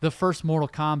 the first Mortal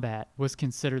Kombat was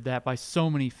considered that by so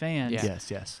many fans. Yeah.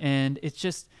 Yes. And it's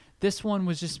just, this one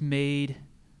was just made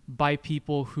by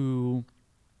people who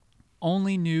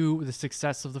only knew the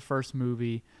success of the first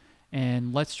movie,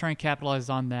 and let's try and capitalize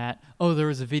on that. Oh, there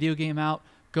was a video game out.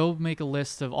 Go make a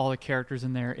list of all the characters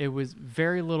in there. It was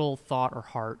very little thought or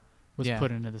heart was Yeah.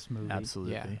 put into this movie.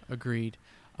 Absolutely. Yeah, agreed.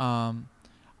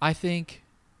 I think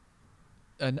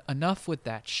enough with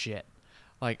that shit.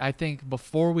 Like, I think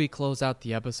before we close out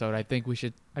the episode, I think we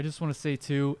should. I just want to say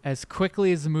too, as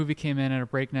quickly as the movie came in at a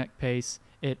breakneck pace,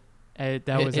 that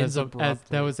was ends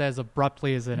as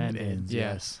abruptly as it It ended. ends,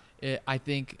 Yeah. yes. I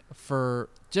think for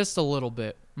just a little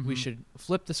bit, we Mhm. should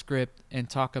flip the script and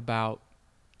talk about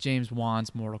James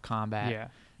Wan's Mortal Kombat. Yeah.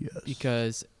 Yes.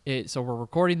 Because so we're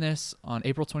recording this on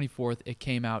April 24th. It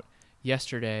came out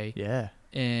yesterday. Yeah.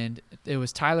 And it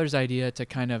was Tyler's idea to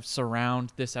kind of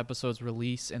surround this episode's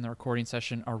release and the recording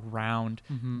session around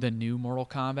the new Mortal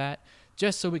Kombat,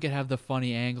 just so we could have the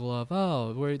funny angle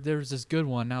of, there's this good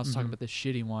one, now let's talk about this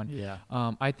shitty one. Yeah.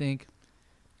 I think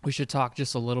we should talk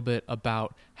just a little bit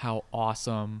about how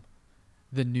awesome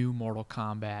the new Mortal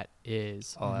Kombat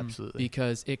is. Oh, absolutely.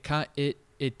 Because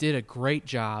it did a great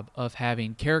job of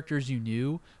having characters you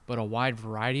knew, but a wide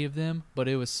variety of them. But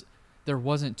it was there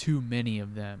wasn't too many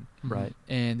of them. Right.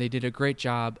 And they did a great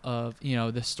job of,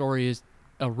 the story is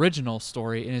original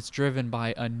story and it's driven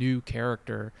by a new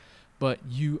character. But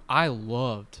I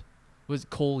loved, was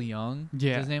Cole Young?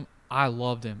 Yeah. His name? I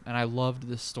loved him and I loved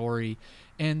the story.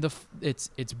 And it's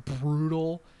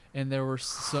brutal. And there were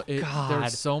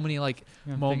there's so many like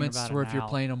I'm moments thinking about where it if you're now.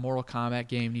 playing a Mortal Kombat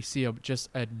game and you see just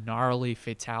a gnarly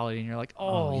fatality and you're like,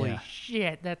 holy yeah.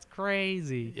 shit, that's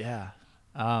crazy. Yeah.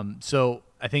 So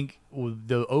I think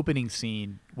the opening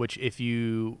scene, which if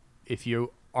you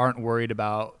aren't worried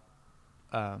about,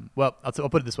 well, I'll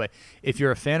put it this way: if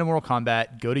you're a fan of Mortal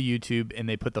Kombat, go to YouTube and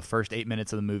they put the first 8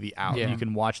 minutes of the movie out. Yeah. You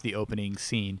can watch the opening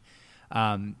scene.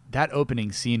 That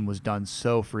opening scene was done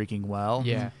so freaking well.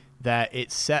 Yeah. That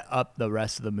it set up the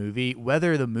rest of the movie.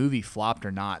 Whether the movie flopped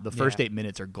or not, the first Yeah. 8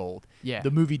 minutes are gold. Yeah.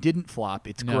 The movie didn't flop.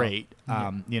 It's No. great.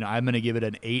 I'm going to give it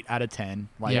an 8 out of 10.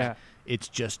 Like, Yeah.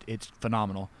 it's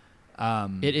phenomenal.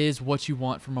 It is what you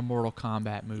want from a Mortal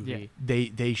Kombat movie.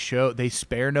 They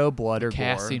spare no blood or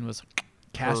Casting gore. was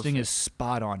Casting perfect. is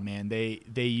spot on, man. They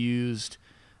used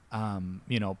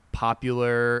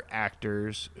popular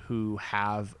actors who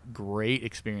have great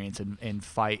experience in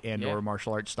fight and Yeah. or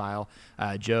martial arts style.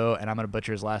 Joe, and I'm going to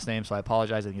butcher his last name, so I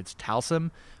apologize. I think it's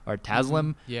Taslim or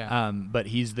Taslim. Yeah. But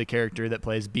he's the character that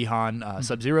plays Bihan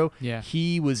Sub-Zero. Yeah.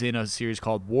 He was in a series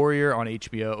called Warrior on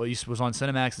HBO. Well, he was on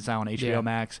Cinemax. It's now on HBO Yeah.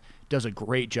 Max. Does a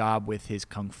great job with his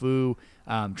kung fu,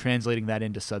 translating that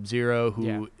into Sub-Zero, who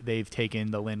Yeah. they've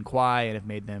taken the Lin Kuei and have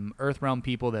made them Earthrealm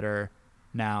people that are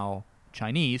now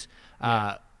Chinese.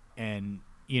 And,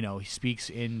 he speaks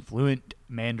in fluent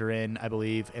Mandarin, I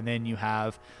believe. And then you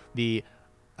have the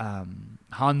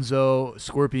Hanzo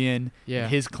Scorpion, Yeah. and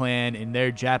his clan, and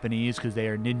they're Japanese because they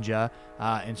are ninja.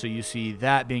 And so you see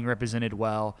that being represented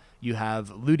well. You have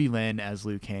Ludi Lin as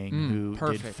Liu Kang, who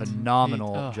perfect. did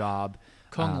phenomenal Ugh. job.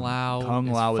 Kung Lao. Kung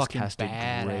is Lao was fucking casted great.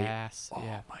 badass. Oh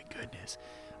Yeah. my goodness.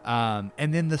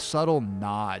 And then the subtle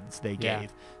nods they Yeah.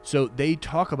 gave. So they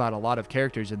talk about a lot of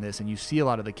characters in this, and you see a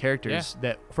lot of the characters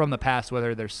that from the past,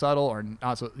 whether they're subtle or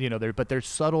not, so they're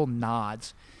subtle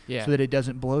nods, Yeah. so that it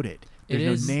doesn't bloat it. It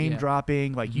There's is, no name yeah.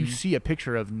 dropping. Like you see a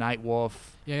picture of Nightwolf.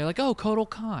 Yeah, you're like, oh, Kotal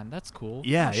Khan. That's cool.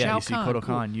 Yeah, Oh, yeah. Shao You see Kahn, Kotal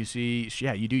cool. Khan. You see,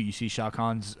 you do. You see Shao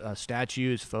Kahn's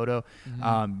statue, his photo.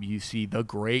 You see the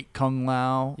Great Kung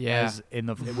Lao, Yeah. as in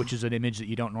the which is an image that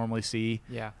you don't normally see.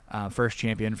 Yeah. First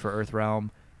champion for Earthrealm.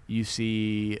 You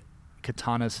see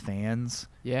Katana's fans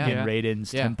Yeah. in Yeah.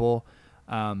 Raiden's Yeah. temple.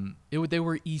 They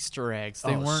were Easter eggs.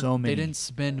 They Oh, weren't. so many. They didn't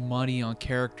spend money on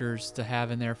characters to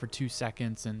have in there for 2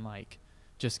 seconds and like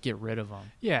just get rid of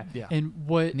them. Yeah. Yeah. And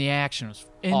what And the action was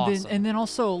and awesome. then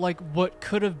also like what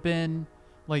could have been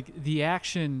like the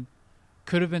action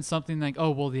could have been something like, oh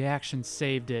well, the action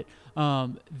saved it.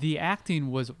 The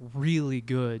acting was really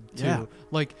good too. Yeah.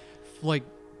 Like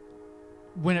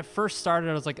when it first started,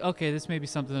 I was like, okay, this may be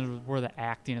something where the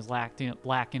acting is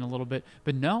lacking a little bit,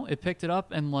 but no, it picked it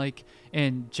up.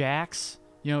 And Jax,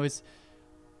 it's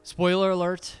spoiler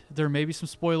alert. There may be some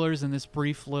spoilers in this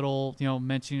brief little,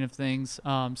 mentioning of things.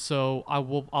 So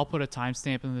I'll put a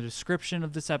timestamp in the description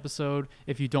of this episode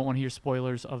if you don't want to hear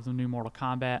spoilers of the new Mortal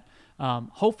Kombat.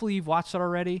 Hopefully you've watched it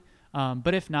already.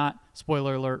 But if not,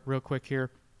 spoiler alert, real quick here.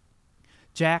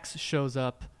 Jax shows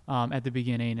up at the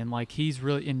beginning, and like he's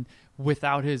really in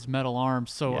without his metal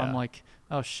arms. So Yeah. I'm like,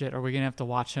 oh shit, are we gonna have to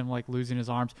watch him like losing his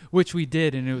arms? Which we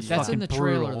did, and it was That's fucking in the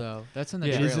trailer brutal. though. That's in the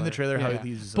Yeah. It trailer. is in the trailer how Yeah. he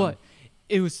uses But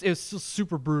it was still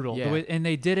super brutal. Yeah. And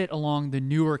they did it along the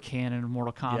newer canon of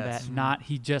Mortal Kombat. Yes. Not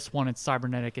he just wanted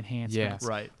cybernetic enhancements. Yeah.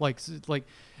 Right. Like,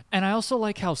 and I also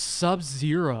like how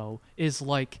Sub-Zero is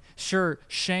like, sure,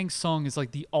 Shang Tsung is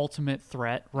like the ultimate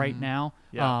threat right now.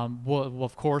 Yeah. Well,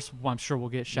 of course, I'm sure we'll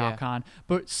get Shao Yeah. Kahn,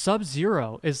 but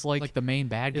Sub-Zero is like the main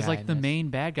bad guy. is like in the this. main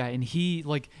bad guy, and he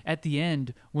like at the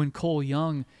end when Cole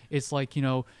Young is like,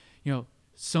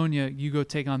 Sonya, you go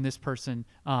take on this person.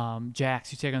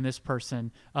 Jax, you take on this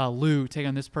person. Liu, take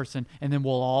on this person, and then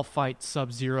we'll all fight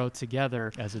Sub-Zero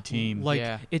together as a team. Like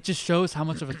Yeah. it just shows how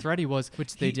much of a threat he was,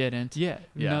 Which they didn't. Yeah,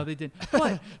 Yeah. no, they didn't.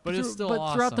 But But it's still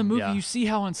throughout the awesome. movie, Yeah. you see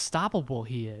how unstoppable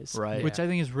he is, Right. Which Yeah. I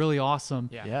think is really awesome.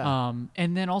 Yeah. Yeah.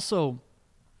 And then also.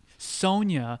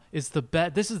 Sonya is the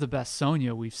best. This is the best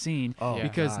Sonya we've seen Oh,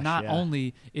 because gosh, not yeah.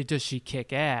 only does she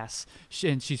kick ass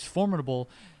and she's formidable,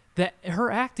 that her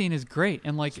acting is great,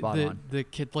 and like Spot the on. the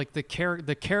kid like the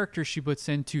character she puts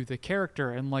into the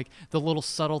character, and like the little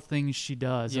subtle things she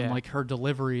does, and Yeah. like her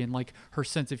delivery, and like her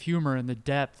sense of humor and the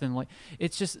depth, and like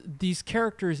it's just these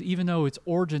characters, even though it's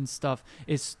origin stuff,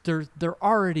 they're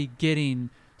already getting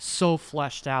so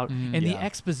fleshed out, and the Yeah.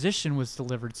 exposition was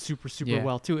delivered super Yeah.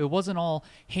 well too. It wasn't all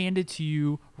handed to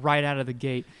you right out of the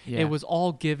gate. Yeah. It was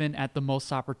all given at the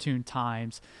most opportune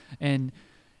times, and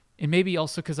maybe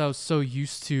also because I was so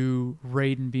used to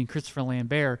Raiden being Christopher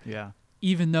Lambert. Yeah.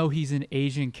 Even though he's an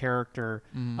Asian character,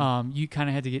 you kind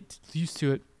of had to get used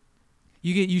to it.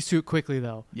 You get used to it quickly,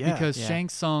 though, Yeah. because Yeah. Shang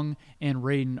Tsung and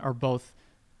Raiden are both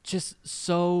just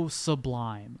so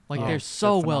sublime. Like, Oh, they're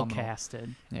so they're well phenomenal.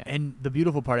 casted. Yeah. And the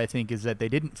beautiful part, I think, is that they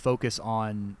didn't focus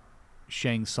on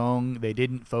Shang Tsung. They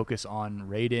didn't focus on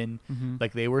Raiden.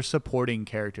 Like, they were supporting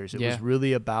characters. It Yeah. was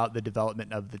really about the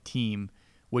development of the team,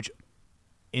 which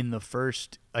in the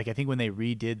first, like, I think when they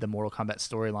redid the Mortal Kombat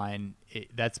storyline,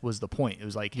 that was the point. It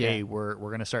was like, Yeah. hey, we're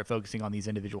going to start focusing on these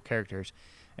individual characters,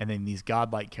 and then these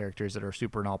godlike characters that are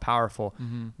super and all powerful,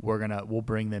 we'll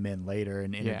bring them in later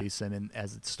and introduce them in,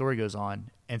 as the story goes on.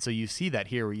 And so you see that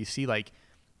here, where you see, like,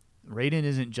 Raiden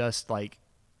isn't just like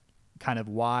kind of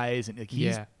wise, and like,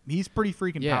 he's pretty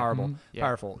freaking Yeah. powerful. Yeah.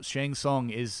 Powerful. Shang Tsung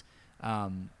is,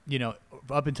 up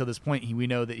until this point, we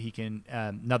know that he can.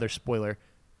 Another spoiler.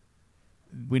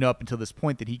 We know up until this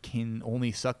point that he can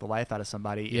only suck the life out of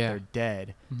somebody if Yeah. they're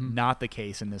dead. Not the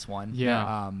case in this one.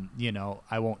 Yeah.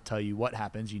 I won't tell you what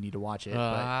happens. You need to watch it. But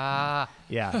Ah.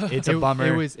 yeah, it's a bummer.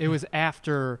 It was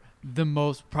after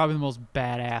probably the most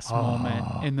badass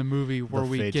moment in the movie, where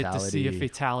we get to see a fatality.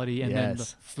 fatality and then the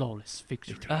Yes. flawless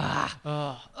victory.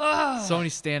 So many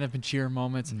stand-up and cheer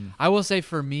moments. I will say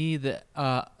for me that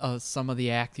some of the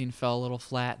acting fell a little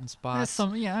flat in spots,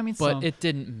 Some. but it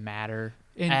didn't matter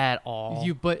And at all.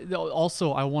 But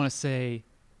also, I want to say,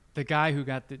 the guy who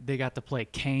they got to play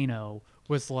Kano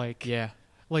was like, yeah,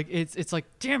 like it's like,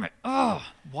 damn it,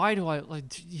 why do I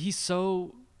like? He's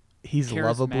so He's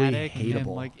lovably charismatic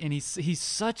hateable. and he's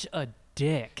such a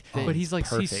dick, Oh, but he's like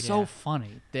perfect. he's so Yeah.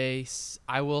 funny.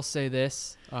 I will say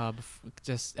this,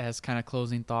 just as kind of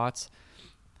closing thoughts.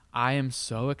 I am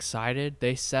so excited.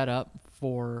 They set up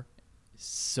for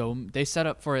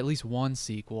at least one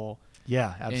sequel.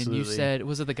 Yeah, absolutely. And you said,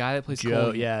 was it the guy that plays Joe?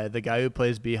 Cole? Yeah, the guy who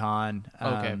plays Bihan.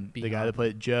 Okay, The guy Bihan. that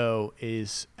played Joe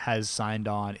has signed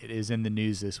on. It is in the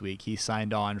news this week. He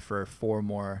signed on for 4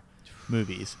 more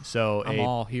movies. So I'm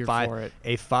all here for it.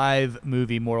 A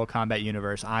 5-movie Mortal Kombat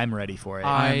universe. I'm ready for it.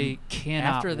 I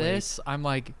cannot. After wait. this, I'm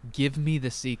like, give me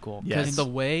the sequel. Because Yes. the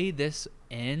way this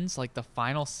ends, like the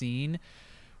final scene,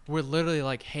 we're literally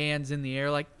like hands in the air,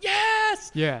 like,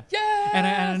 yes! Yeah. Yes! And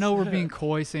I know we're being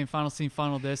coy saying final scene,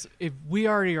 final this. If we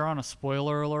already are on a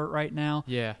spoiler alert right now,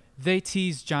 Yeah. they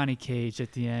teased Johnny Cage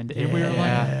at the end, and we were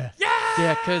like,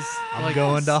 Yeah, because I'm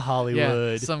going to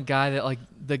Hollywood. some guy that like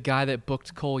the guy that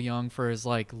booked Cole Young for his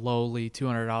like lowly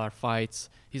 $200 fights.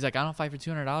 He's like, I don't fight for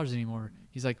 $200 anymore.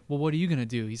 He's like, well, what are you gonna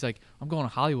do? He's like, I'm going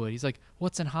to Hollywood. He's like,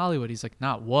 what's in Hollywood? He's like,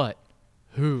 not what,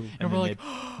 who? and we're like,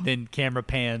 then camera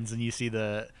pans and you see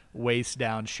the waist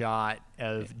down shot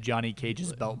of Johnny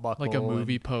Cage's belt buckle, like a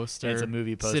movie and poster. It's a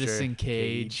movie poster. Citizen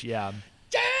Cage. Yeah.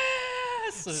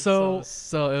 Yes. So-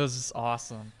 it was just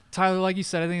awesome. Tyler, like you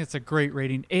said, I think it's a great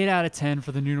rating. 8 out of 10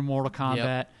 for the new Mortal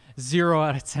Kombat. 0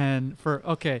 out of 10 for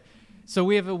okay. So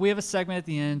we have a segment at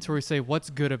the end where we say what's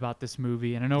good about this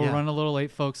movie, and I know we're Yeah. running a little late,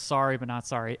 folks. Sorry, but not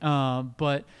sorry.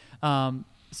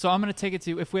 So I'm gonna take it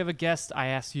to if we have a guest, I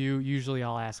ask you. Usually,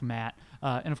 I'll ask Matt,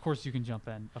 and of course you can jump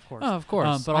in. Of course. Oh, of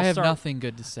course. But I I'll have start- nothing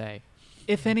good to say.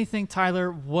 If anything,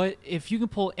 Tyler, what if you can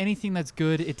pull anything that's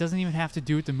good? It doesn't even have to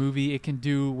do with the movie. It can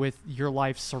do with your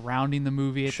life surrounding the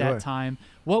movie at Sure. that time.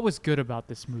 What was good about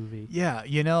this movie? Yeah,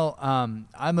 I'm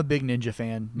a big ninja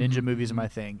fan. Ninja movies are my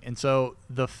thing, and so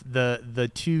the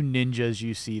 2 ninjas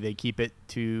you see, they keep it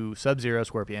to Sub-Zero,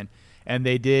 Scorpion, and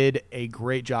they did a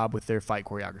great job with their fight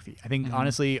choreography. I think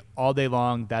honestly, all day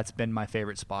long, that's been my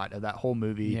favorite spot of that whole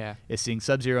movie. Yeah. Is seeing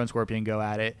Sub-Zero and Scorpion go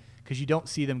at it, because you don't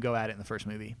see them go at it in the first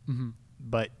movie.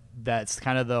 But that's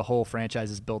kind of the whole franchise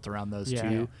is built around those Yeah.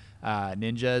 2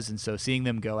 ninjas, and so seeing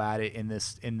them go at it in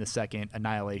the second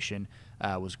Annihilation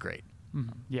was great.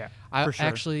 Yeah, I for sure.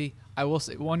 actually, I will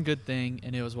say one good thing,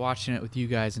 and it was watching it with you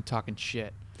guys and talking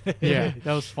shit. Yeah,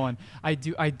 that was fun.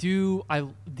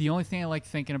 The only thing I like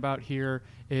thinking about here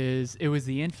is it was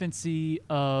the infancy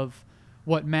of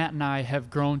what Matt and I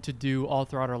have grown to do all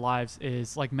throughout our lives.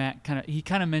 Is like Matt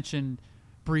kind of mentioned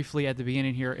briefly at the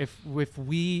beginning here. If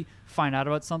we find out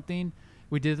about something,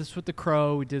 we did this with The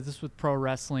Crow, we did this with pro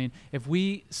wrestling. If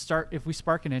we spark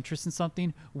an interest in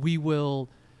something, we will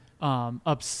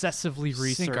obsessively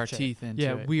research Sink our it. teeth into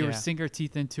yeah, it, we will yeah. sink our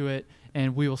teeth into it,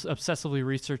 and we will obsessively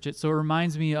research it. So it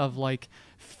reminds me of like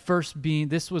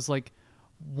this was like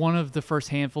one of the first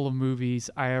handful of movies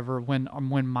I ever when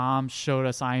Mom showed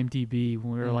us IMDb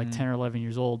when we were like 10 or 11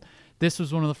 years old. this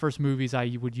was one of the first movies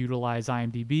I would utilize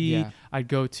IMDb. Yeah. I'd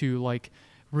go to like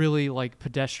really like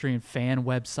pedestrian fan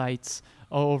websites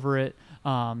over it.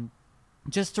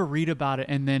 Just to read about it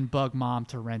and then bug mom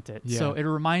to rent it. Yeah. So it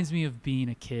reminds me of being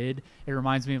a kid. It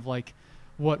reminds me of like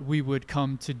what we would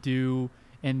come to do,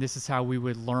 and this is how we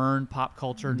would learn pop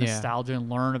culture, nostalgia, and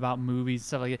learn about movies,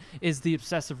 stuff like that, is the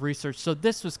obsessive research. So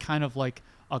this was kind of like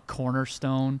a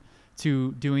cornerstone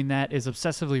to doing that, is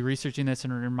obsessively researching this,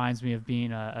 and it reminds me of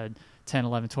being a 10,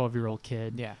 11, 12-year-old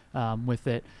kid with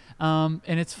it. And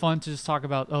it's fun to just talk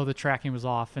about, the tracking was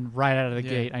off, and right out of the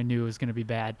gate, I knew it was going to be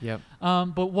bad. Yep.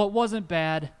 But what wasn't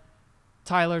bad,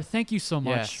 Tyler, thank you so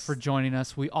much Yes. for joining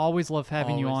us. We always love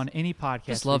having you on any podcast.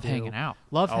 Just love we do. hanging out.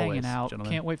 Love Always, hanging out.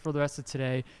 gentlemen. Can't wait for the rest of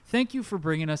today. Thank you for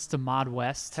bringing us to Mod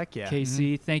West. Heck yeah.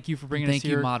 KC, thank you for bringing Thank us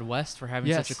here. you, Mod West, for having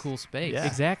Yes. such a cool space. Yeah.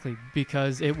 Exactly,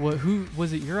 because it was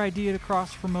was it your idea to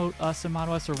cross promote us in Mod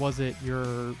West, or was it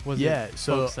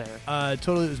So folks there?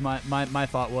 totally, it was my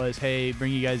thought was, hey,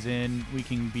 bring you guys in. We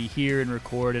can be here and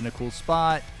record in a cool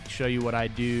spot, show you what I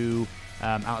do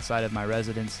outside of my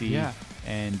residency. Yeah.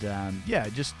 And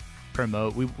just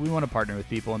promote. We want to partner with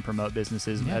people and promote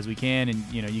businesses as we can. And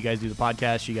you guys do the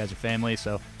podcast. You guys are family,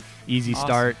 so easy Awesome.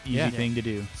 start, easy Yeah. thing to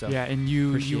do. So Yeah, and you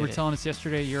Appreciate were it. telling us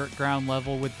yesterday you're at ground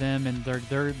level with them, and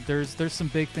there's some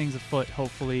big things afoot,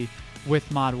 hopefully, with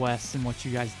Mod West and what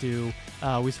you guys do.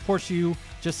 We support you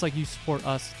just like you support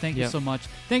us. Thank you Yep. so much.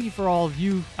 Thank you for all of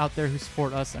you out there who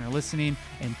support us and are listening.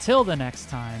 Until the next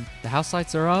time. The house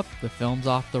lights are up. The film's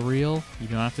off the reel. You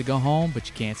don't have to go home, but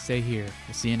you can't stay here.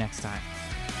 We'll see you next time.